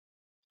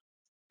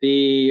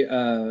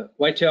 The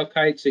white-tailed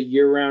kite's a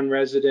year-round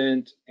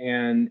resident,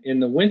 and in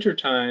the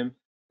wintertime,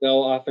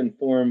 they'll often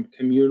form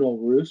communal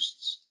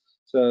roosts.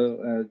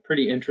 So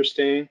pretty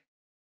interesting.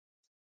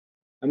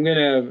 I'm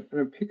gonna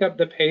pick up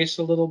the pace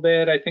a little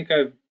bit. I think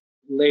I've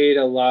laid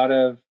a lot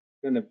of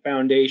kind of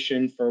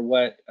foundation for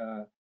what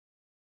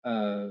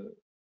I'm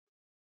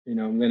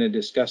going to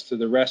discuss through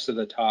the rest of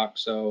the talk.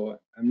 So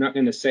I'm not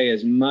going to say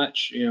as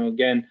much.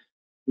 Again,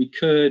 we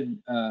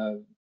could,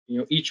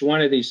 each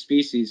one of these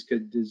species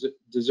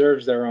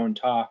deserves their own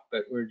talk,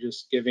 but we're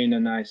just giving a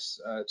nice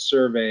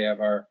survey of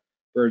our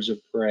birds of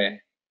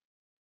prey.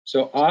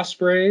 So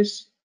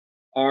ospreys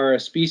are a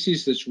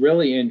species that's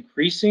really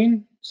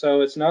increasing.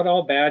 So it's not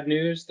all bad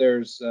news.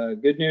 There's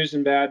good news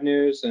and bad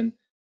news. And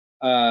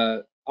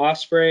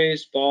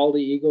ospreys, bald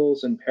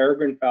eagles, and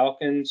peregrine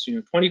falcons,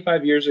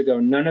 25 years ago,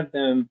 none of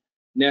them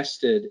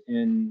nested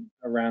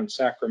around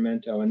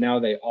Sacramento, and now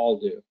they all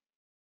do.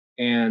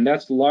 And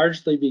that's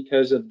largely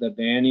because of the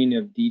banning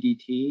of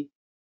DDT.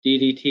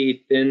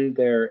 DDT thinned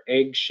their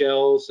egg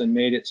shells and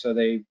made it so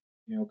they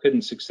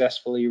couldn't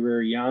successfully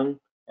rear young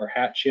or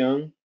hatch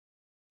young.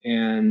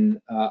 And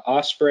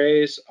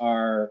ospreys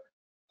are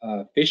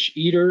fish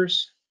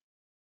eaters,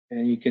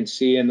 and you can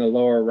see in the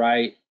lower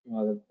right,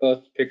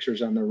 both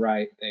pictures on the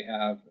right, they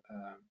have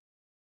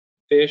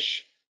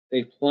fish.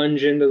 They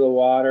plunge into the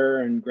water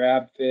and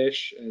grab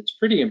fish. It's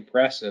pretty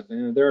impressive.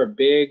 They're a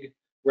big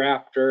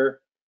raptor,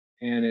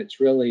 and it's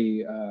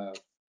really,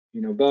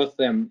 both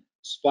them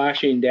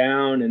splashing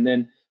down, and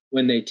then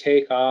when they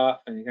take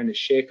off and kind of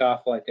shake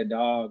off like a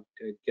dog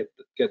to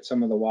get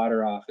some of the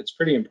water off, it's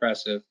pretty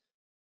impressive.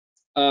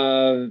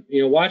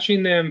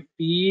 Watching them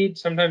feed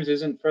sometimes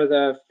isn't for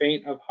the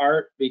faint of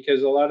heart,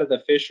 because a lot of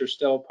the fish are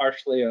still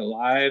partially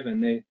alive,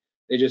 and they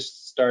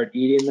just start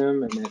eating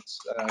them, and it's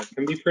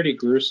can be pretty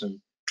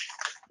gruesome.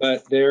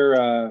 But they're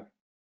a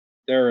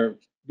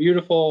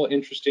beautiful,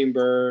 interesting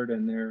bird,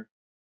 and they're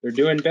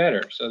doing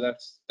better. So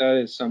that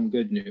is some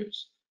good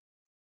news.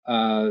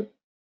 The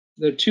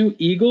two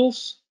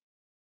eagles.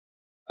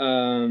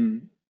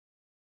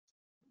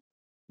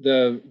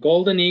 The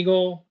golden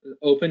eagle,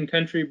 open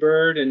country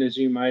bird, and as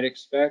you might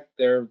expect,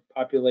 their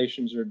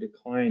populations are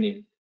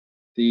declining.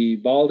 The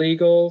bald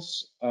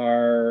eagles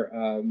are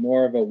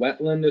more of a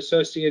wetland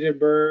associated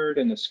bird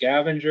and a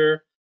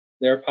scavenger.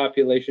 Their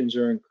populations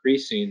are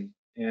increasing,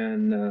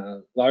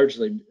 and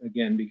largely,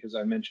 again, because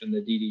I mentioned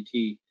the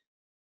DDT.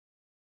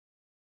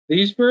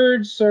 These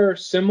birds are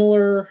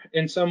similar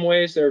in some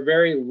ways. They're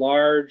very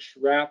large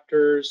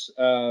raptors.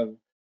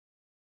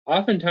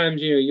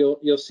 Oftentimes,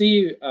 you'll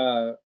see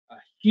a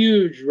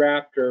huge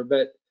raptor,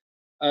 but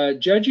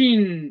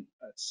judging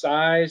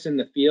size in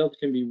the field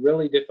can be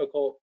really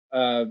difficult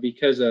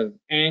because of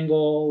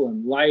angle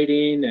and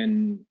lighting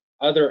and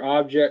other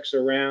objects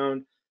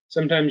around.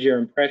 Sometimes your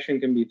impression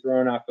can be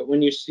thrown off, but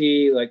when you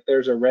see, like,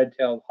 there's a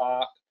red-tailed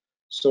hawk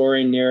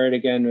soaring near it,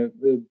 again,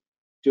 we'll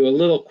do a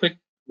little quick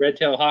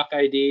red-tailed hawk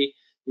ID.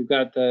 You've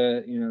got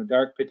the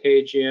dark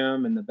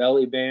patagium and the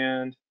belly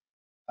band.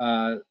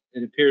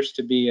 it appears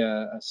to be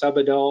a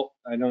subadult.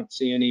 I don't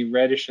see any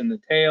reddish in the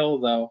tail,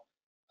 though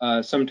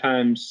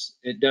sometimes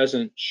it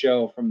doesn't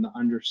show from the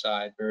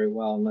underside very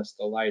well unless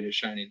the light is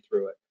shining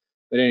through it.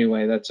 But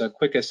anyway, that's a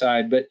quick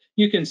aside. But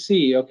you can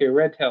see, okay,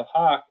 red-tailed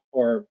hawk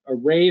or a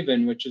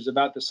raven, which is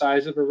about the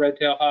size of a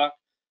red-tailed hawk,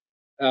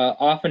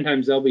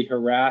 oftentimes they'll be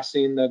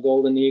harassing the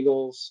golden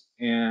eagles,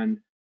 and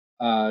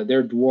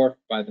they're dwarfed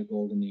by the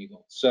golden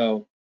eagle.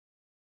 So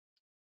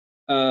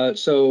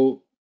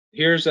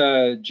here's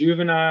a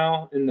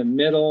juvenile in the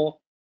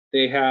middle.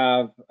 They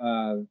have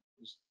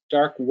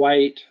dark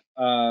white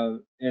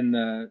in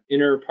the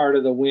inner part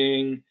of the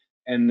wing,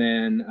 and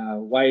then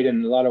white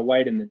and a lot of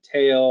white in the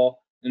tail,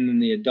 and then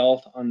the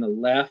adult on the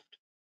left.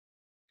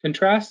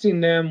 Contrasting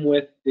them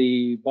with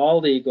the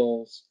bald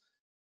eagles,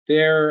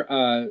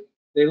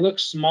 they look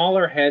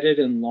smaller headed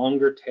and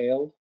longer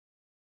tailed.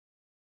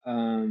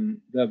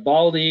 The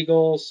bald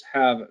eagles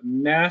have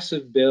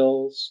massive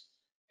bills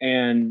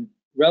and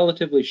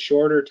relatively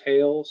shorter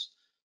tails,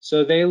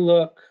 so they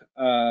look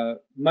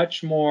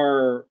much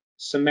more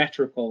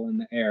symmetrical in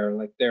the air,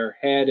 like their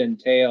head and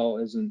tail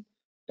isn't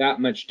that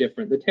much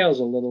different. The tail's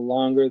a little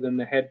longer than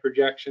the head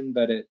projection,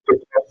 but it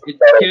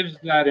gives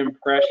that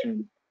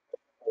impression.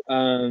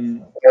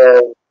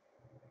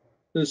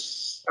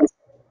 This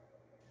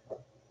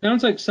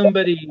sounds like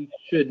somebody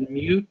should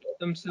mute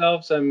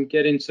themselves. I'm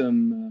getting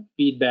some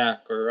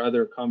feedback or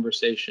other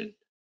conversation.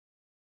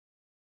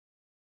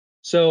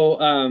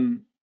 So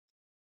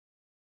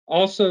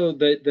also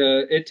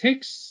it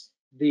takes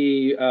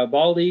the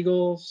bald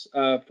eagles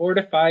 4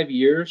 to 5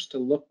 years to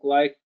look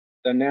like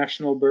the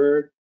national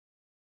bird.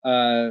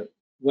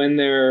 When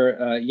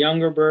they're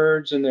younger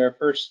birds and their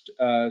first,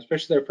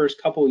 especially their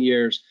first couple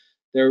years,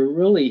 they're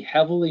really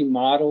heavily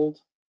mottled,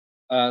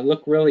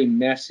 look really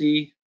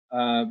messy.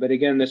 But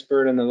again, this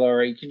bird on the lower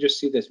right, you can just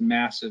see this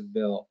massive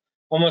bill.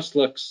 Almost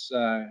looks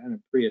kind of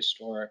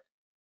prehistoric.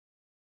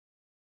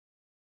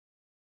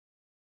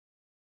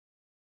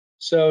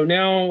 So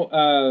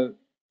now,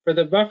 for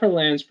the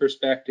Bufferlands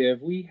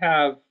perspective, we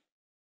have,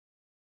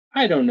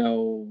 I don't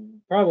know,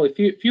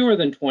 probably fewer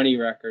than 20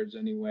 records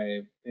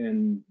anyway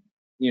in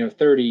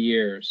 30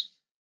 years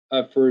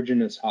of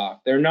ferruginous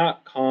hawk. They're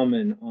not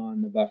common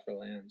on the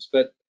Bufferlands,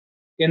 but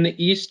in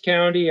the East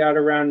County, out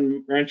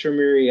around Rancho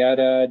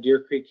Murrieta,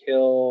 Deer Creek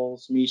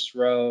Hills, Meese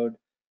Road,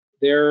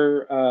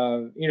 there,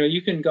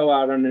 you can go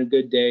out on a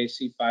good day,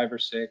 see 5 or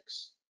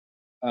 6.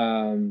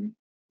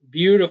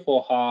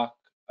 Beautiful hawk,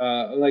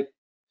 like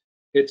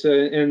it's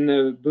in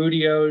the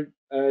Buteo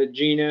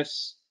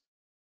genus,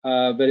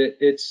 but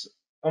it's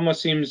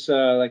almost seems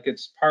like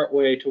it's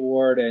partway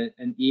toward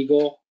an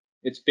eagle.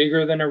 It's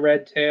bigger than a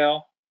red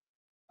tail.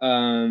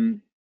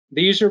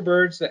 These are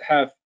birds that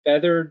have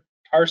feathered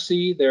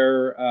tarsi.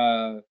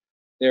 Their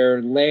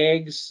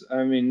legs,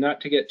 I mean,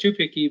 not to get too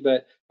picky,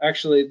 but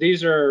actually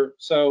these are,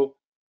 so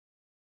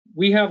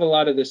we have a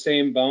lot of the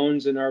same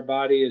bones in our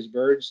body as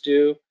birds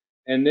do.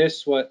 And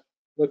this, what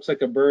looks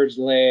like a bird's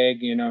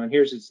leg, and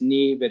here's its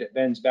knee, but it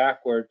bends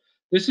backward.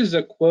 This is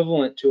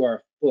equivalent to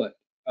our foot.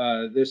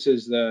 This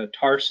is the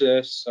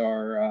tarsus,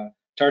 or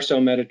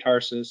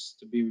tarsometatarsus,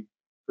 to be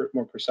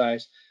more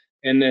precise.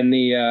 And then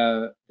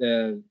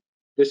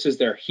this is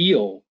their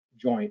heel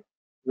joint,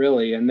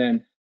 really. And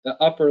then the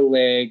upper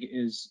leg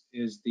is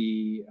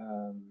the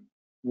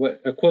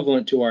what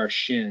equivalent to our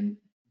shin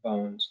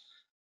bones.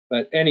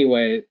 But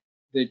anyway,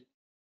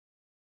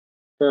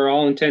 for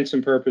all intents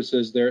and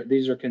purposes,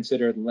 these are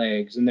considered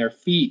legs, and their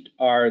feet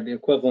are the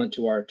equivalent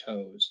to our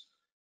toes.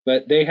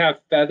 But they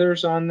have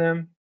feathers on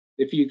them.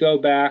 If you go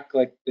back,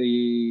 like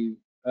you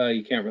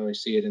can't really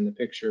see it in the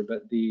picture,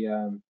 but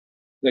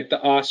like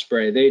the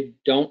osprey, they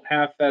don't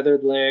have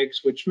feathered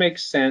legs, which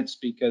makes sense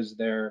because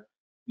they're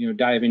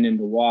diving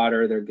into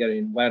water, they're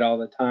getting wet all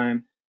the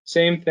time.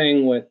 Same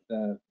thing with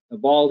the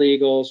bald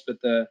eagles,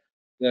 but the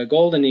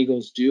golden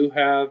eagles do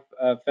have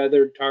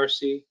feathered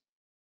tarsi,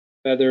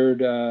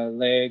 feathered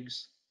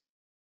legs.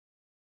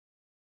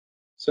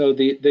 So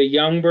the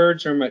young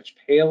birds are much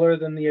paler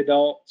than the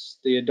adults.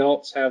 The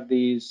adults have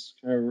these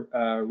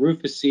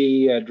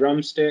rufusy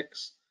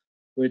drumsticks,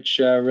 which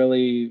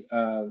really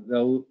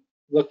they'll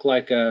look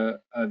like a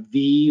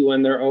V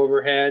when they're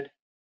overhead.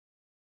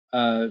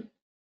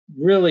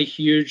 Really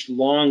huge,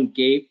 long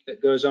gape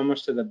that goes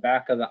almost to the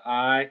back of the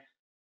eye.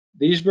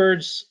 These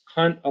birds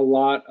hunt a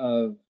lot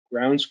of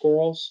ground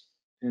squirrels,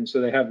 and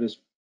so they have this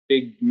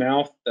big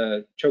mouth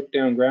to choke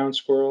down ground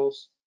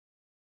squirrels.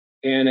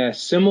 And a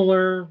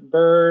similar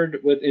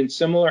bird in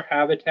similar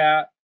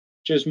habitat,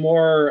 which is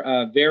more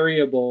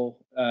variable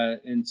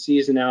in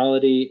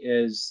seasonality,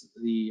 is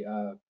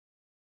the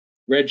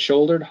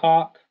red-shouldered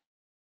hawk.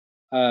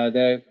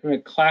 The kind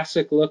of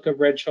classic look of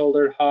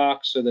red-shouldered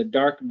hawks are the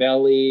dark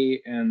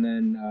belly and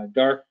then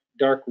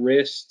dark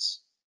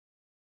wrists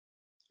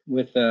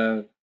with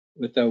a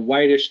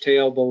whitish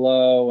tail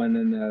below, and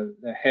then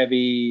the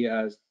heavy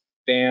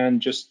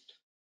band, just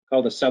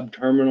called a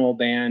subterminal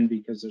band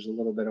because there's a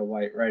little bit of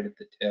white right at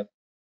the tip.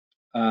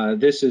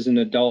 This is an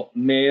adult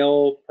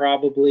male,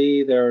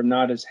 probably. They're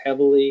not as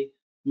heavily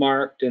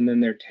marked, and then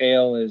their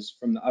tail is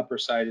from the upper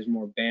side is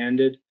more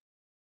banded.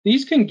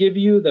 These can give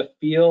you the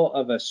feel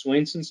of a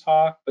Swainson's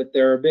hawk, but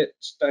they're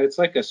it's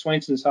like a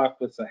Swainson's hawk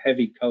with a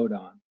heavy coat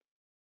on.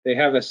 They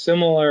have a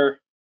similar,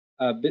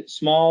 bit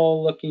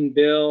small looking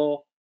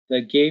bill.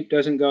 The gape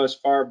doesn't go as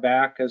far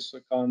back as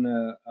like on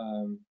the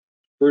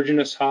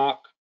Virginius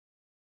hawk.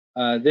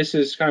 This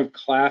is kind of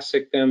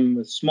classic, them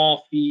with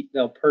small feet.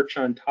 They'll perch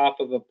on top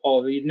of a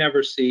pole. You'd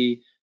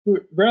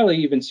rarely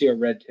even see a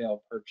red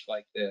tail perch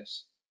like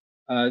this.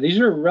 These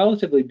are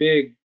relatively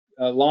big,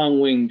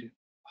 long-winged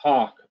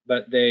hawk,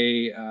 but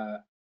this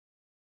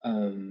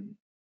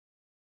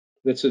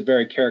is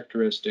very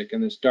characteristic,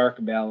 and this dark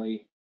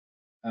belly,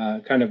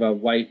 kind of a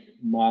white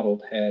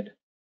mottled head.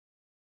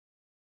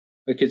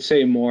 I could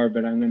say more,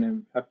 but I'm going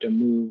to have to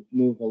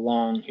move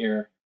along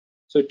here.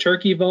 So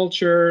turkey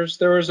vultures,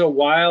 there was a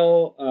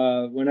while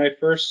when I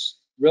first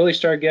really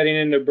started getting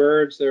into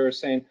birds, they were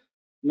saying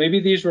maybe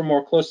these were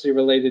more closely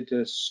related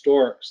to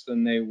storks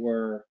than they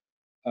were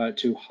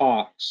to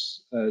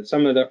hawks.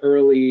 Some of the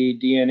early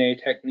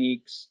DNA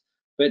techniques,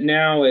 but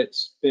now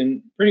it's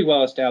been pretty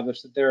well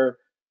established that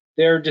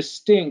they're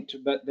distinct,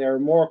 but they're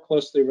more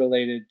closely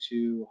related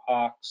to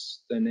hawks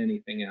than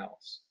anything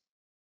else.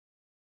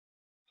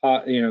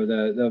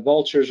 The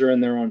vultures are in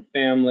their own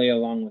family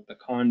along with the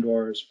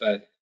condors,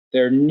 but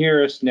their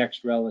nearest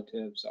next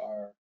relatives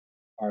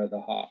are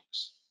the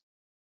hawks.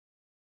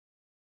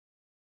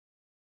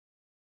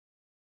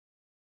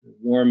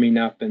 Warming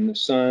up in the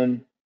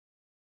sun.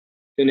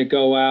 Going to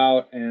go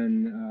out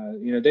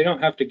and they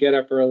don't have to get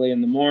up early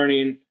in the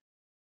morning.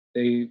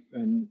 They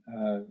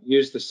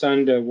use the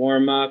sun to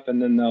warm up,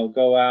 and then they'll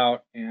go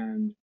out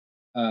and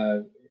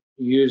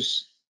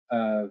use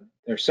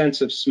their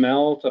sense of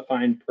smell to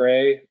find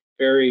prey.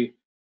 Very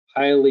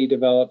highly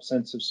developed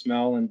sense of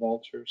smell in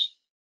vultures.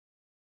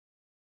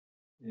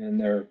 And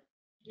they're,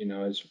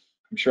 as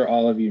I'm sure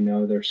all of you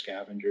know, they're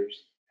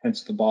scavengers,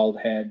 hence the bald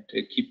head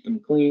to keep them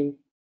clean.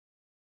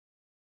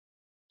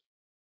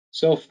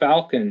 So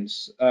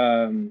falcons,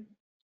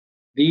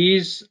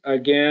 these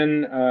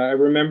again, I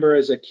remember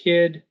as a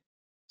kid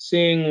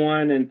seeing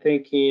one and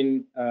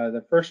thinking,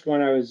 the first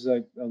one I was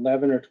like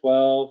 11 or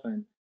 12,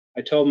 and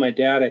I told my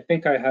dad I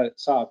think I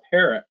saw a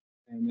parrot,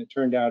 and it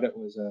turned out it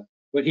was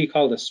what he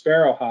called a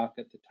sparrowhawk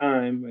at the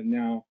time, and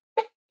now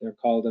they're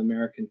called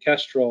American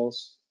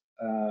kestrels.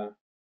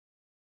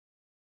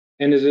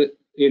 And it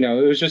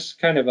was just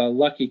kind of a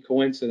lucky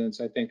coincidence.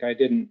 I think I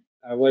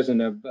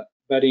wasn't a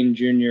budding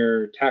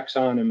junior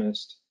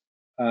taxonomist.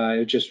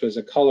 It just was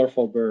a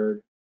colorful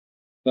bird,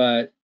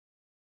 but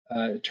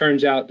it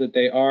turns out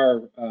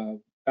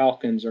that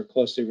falcons are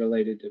closely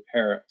related to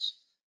parrots.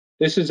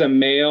 This is a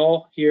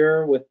male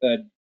here with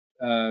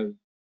a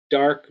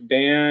dark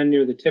band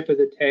near the tip of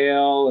the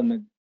tail and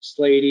the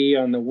slaty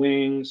on the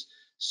wings,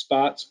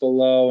 spots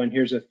below, and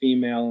here's a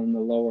female in the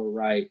lower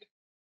right.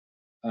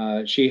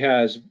 She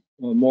has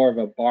more of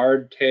a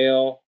barred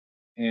tail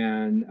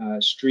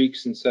and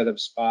streaks instead of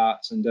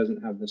spots, and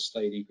doesn't have the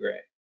slaty gray.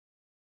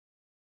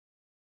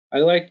 I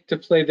like to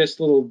play this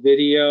little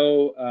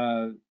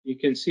video. You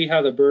can see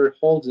how the bird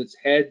holds its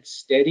head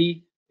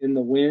steady in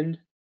the wind.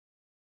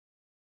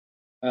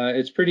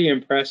 It's pretty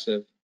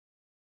impressive.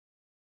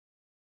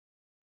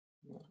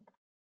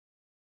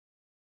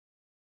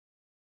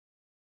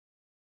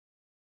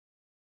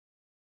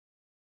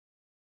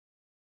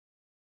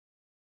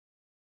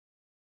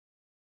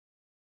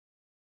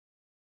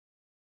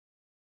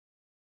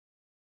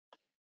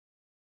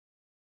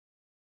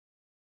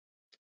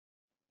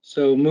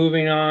 So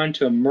moving on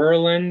to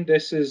Merlin,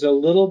 this is a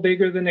little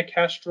bigger than a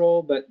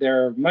kestrel, but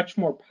they're much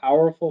more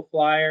powerful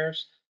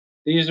flyers.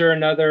 These are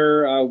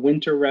another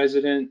winter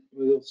resident.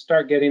 We'll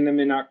start getting them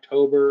in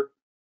October,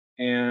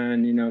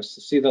 and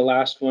see the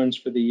last ones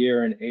for the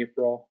year in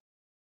April.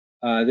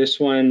 This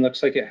one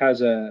looks like it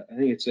has I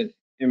think it's an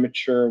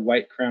immature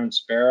white-crowned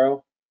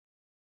sparrow.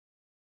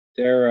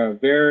 They're a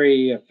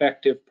very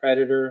effective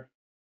predator,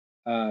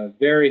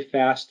 very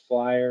fast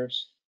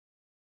flyers.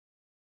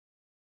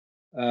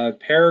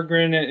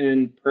 Peregrine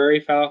and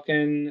prairie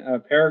falcon.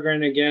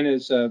 Peregrine, again,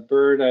 is a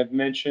bird I've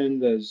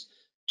mentioned is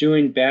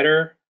doing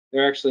better.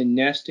 They're actually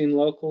nesting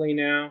locally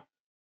now.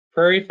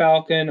 Prairie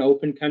falcon,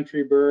 open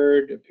country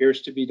bird,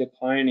 appears to be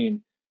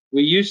declining.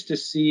 We used to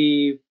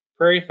see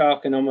prairie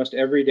falcon almost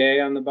every day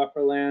on the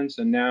Bufferlands,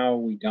 and now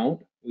we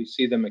don't. We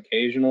see them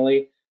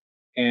occasionally,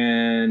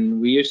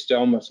 and we used to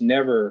almost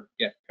never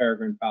get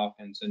peregrine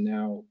falcons, and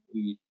now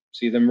we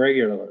see them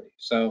regularly.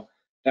 So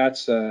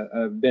that's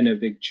been a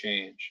big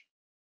change.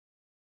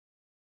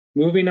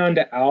 Moving on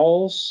to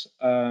owls,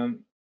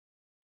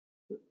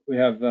 we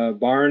have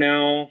barn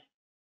owl,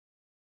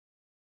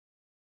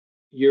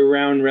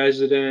 year-round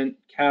resident,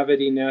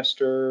 cavity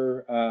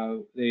nester.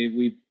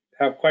 We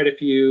have quite a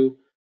few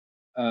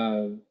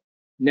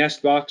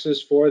nest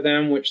boxes for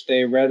them, which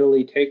they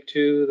readily take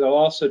to. They'll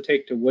also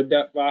take to wood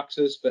duck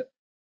boxes, but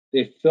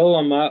they fill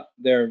them up.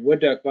 Their wood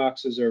duck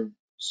boxes are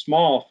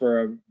small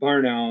for a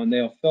barn owl, and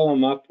they'll fill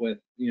them up with,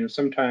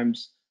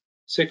 sometimes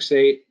 6,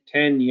 8,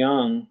 10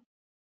 young.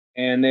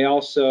 And they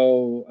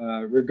also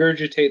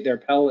regurgitate their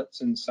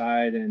pellets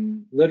inside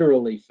and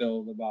literally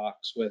fill the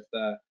box with.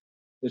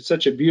 It's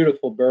such a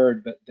beautiful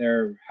bird, but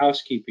their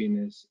housekeeping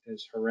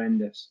is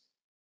horrendous.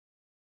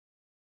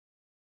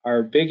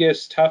 Our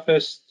biggest,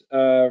 toughest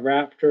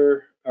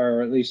raptor,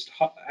 or at least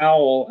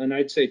owl, and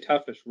I'd say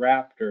toughest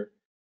raptor,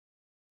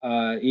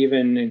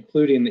 even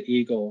including the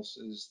eagles,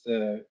 is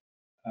the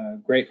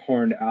great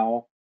horned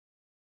owl.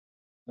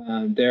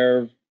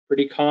 They're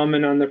pretty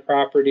common on the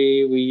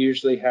property. We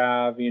usually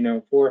have,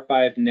 4 or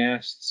 5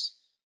 nests,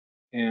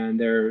 and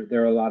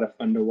they're a lot of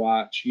fun to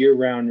watch.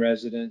 Year-round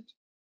resident.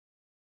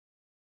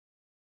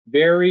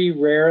 Very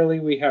rarely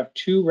we have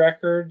 2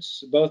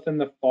 records, both in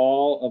the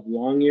fall, of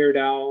long-eared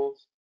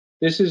owls.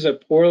 This is a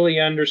poorly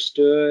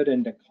understood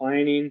and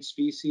declining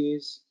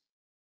species.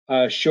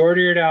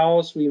 Short-eared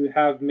owls, we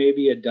have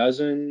maybe a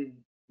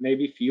dozen,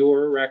 maybe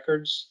fewer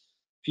records,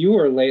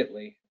 fewer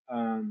lately.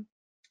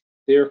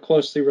 They're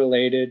closely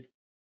related.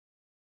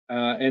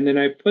 And then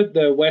I put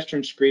the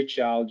western screech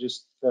owl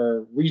just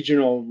for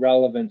regional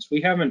relevance.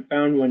 We haven't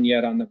found one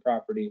yet on the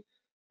property.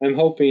 I'm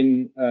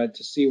hoping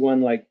to see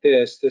one like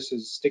this. This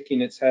is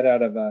sticking its head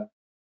out of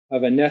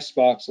a nest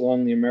box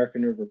along the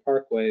American River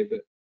Parkway,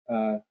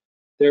 but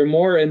they're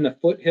more in the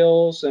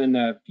foothills, and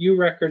a few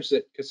records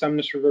at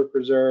Cosumnes River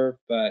Preserve,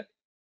 but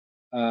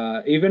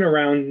even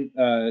around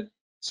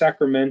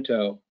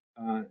Sacramento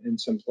in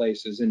some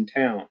places in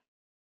town.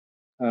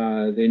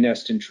 They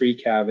nest in tree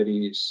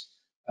cavities.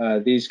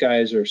 These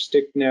guys are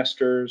stick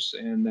nesters,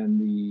 and then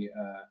the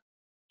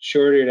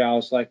short-eared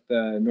owls, like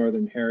the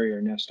northern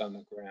harrier, nest on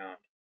the ground.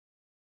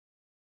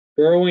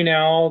 Burrowing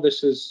owl,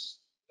 this is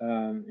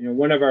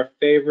one of our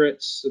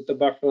favorites at the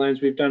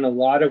Bufferlands. We've done a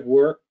lot of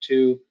work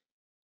to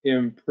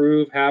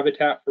improve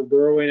habitat for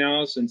burrowing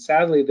owls, and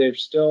sadly they've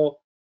still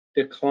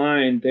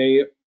declined.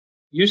 They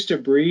used to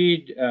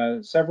breed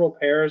several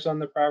pairs on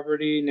the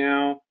property.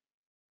 Now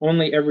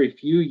only every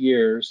few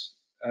years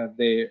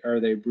they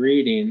are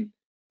breeding,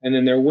 and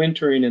then they're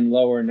wintering in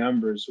lower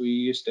numbers. We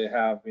used to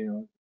have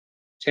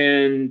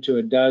 10 to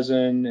a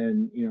dozen,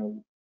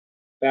 and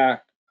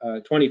back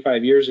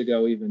 25 years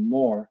ago even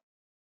more.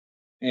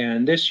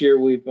 And this year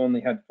we've only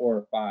had 4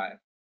 or 5,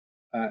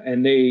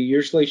 and they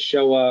usually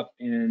show up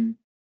in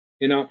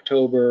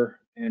October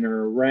and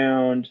are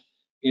around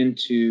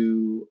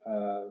into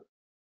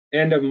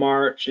end of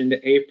March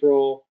into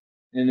April,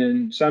 and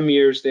then some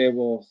years they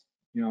will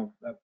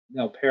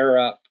they'll pair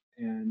up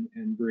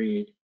and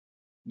breed.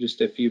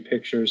 Just a few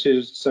pictures.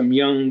 Here's some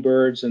young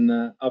birds in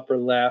the upper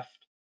left.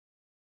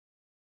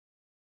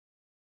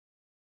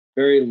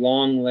 Very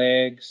long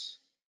legs.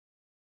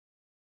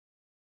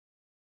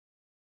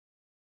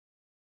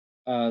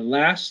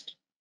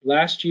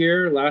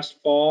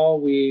 Last fall,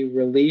 we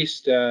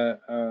released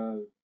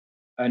an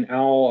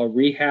owl, a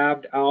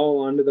rehabbed owl,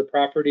 onto the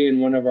property in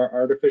one of our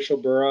artificial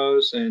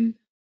burrows, and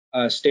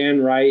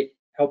Stan Wright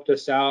helped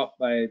us out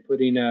by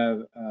putting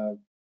a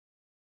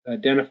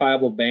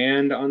identifiable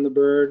band on the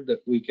bird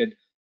that we could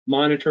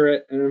monitor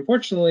it. And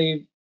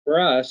unfortunately for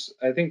us,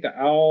 I think the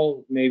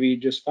owl may be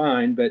just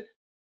fine, but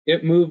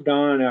it moved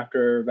on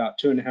after about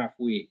 2.5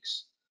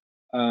 weeks.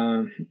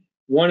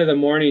 One of the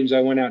mornings I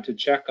went out to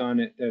check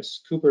on it,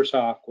 this Cooper's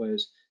hawk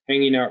was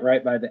hanging out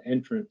right by the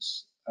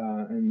entrance,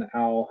 and the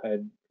owl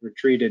had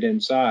retreated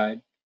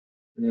inside,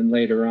 and then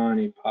later on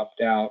he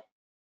popped out.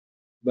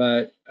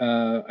 But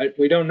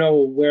we don't know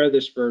where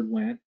this bird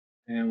went,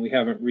 and we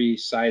haven't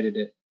re-sighted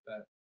it.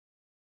 But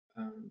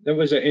that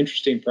was an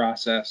interesting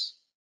process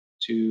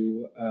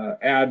to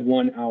add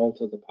one owl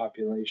to the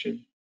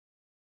population.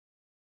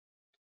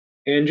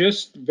 And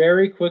just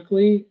very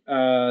quickly,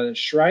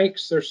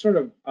 shrikes, they're sort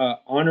of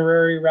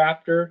honorary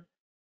raptor.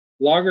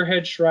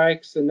 Loggerhead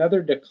shrikes,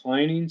 another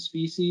declining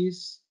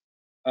species.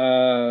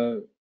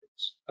 Probably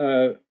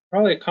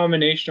a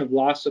combination of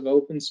loss of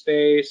open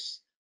space.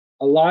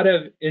 A lot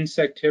of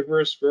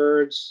insectivorous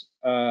birds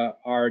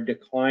are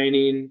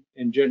declining,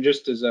 and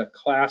just as a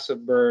class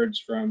of birds,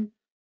 from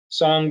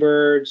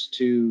songbirds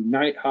to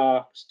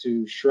nighthawks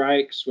to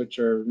shrikes, which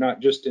are not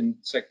just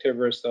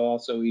insectivorous, they'll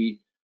also eat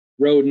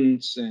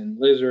rodents and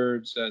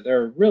lizards.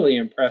 They're really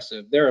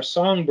impressive. They're a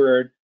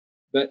songbird,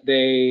 but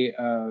they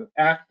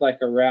act like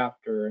a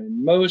raptor.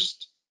 And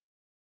most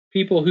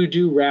people who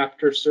do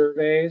raptor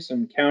surveys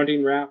and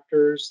counting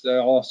raptors, they'll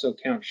also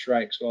count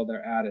shrikes while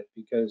they're at it,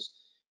 because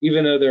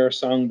even though they're a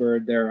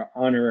songbird, they're an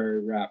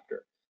honorary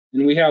raptor.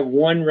 And we have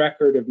one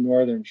record of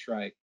northern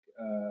shrike.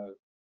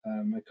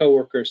 My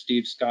coworker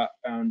Steve Scott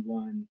found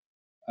one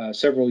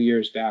several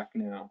years back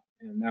now,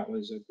 and that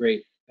was a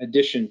great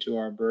addition to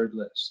our bird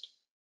list.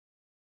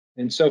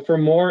 And so for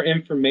more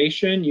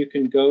information, you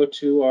can go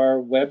to our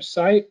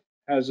website,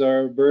 has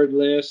our bird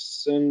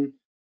lists and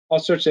all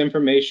sorts of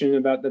information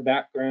about the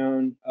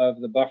background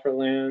of the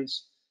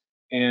Bufferlands.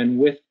 And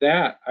with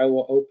that, I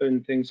will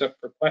open things up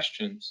for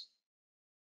questions.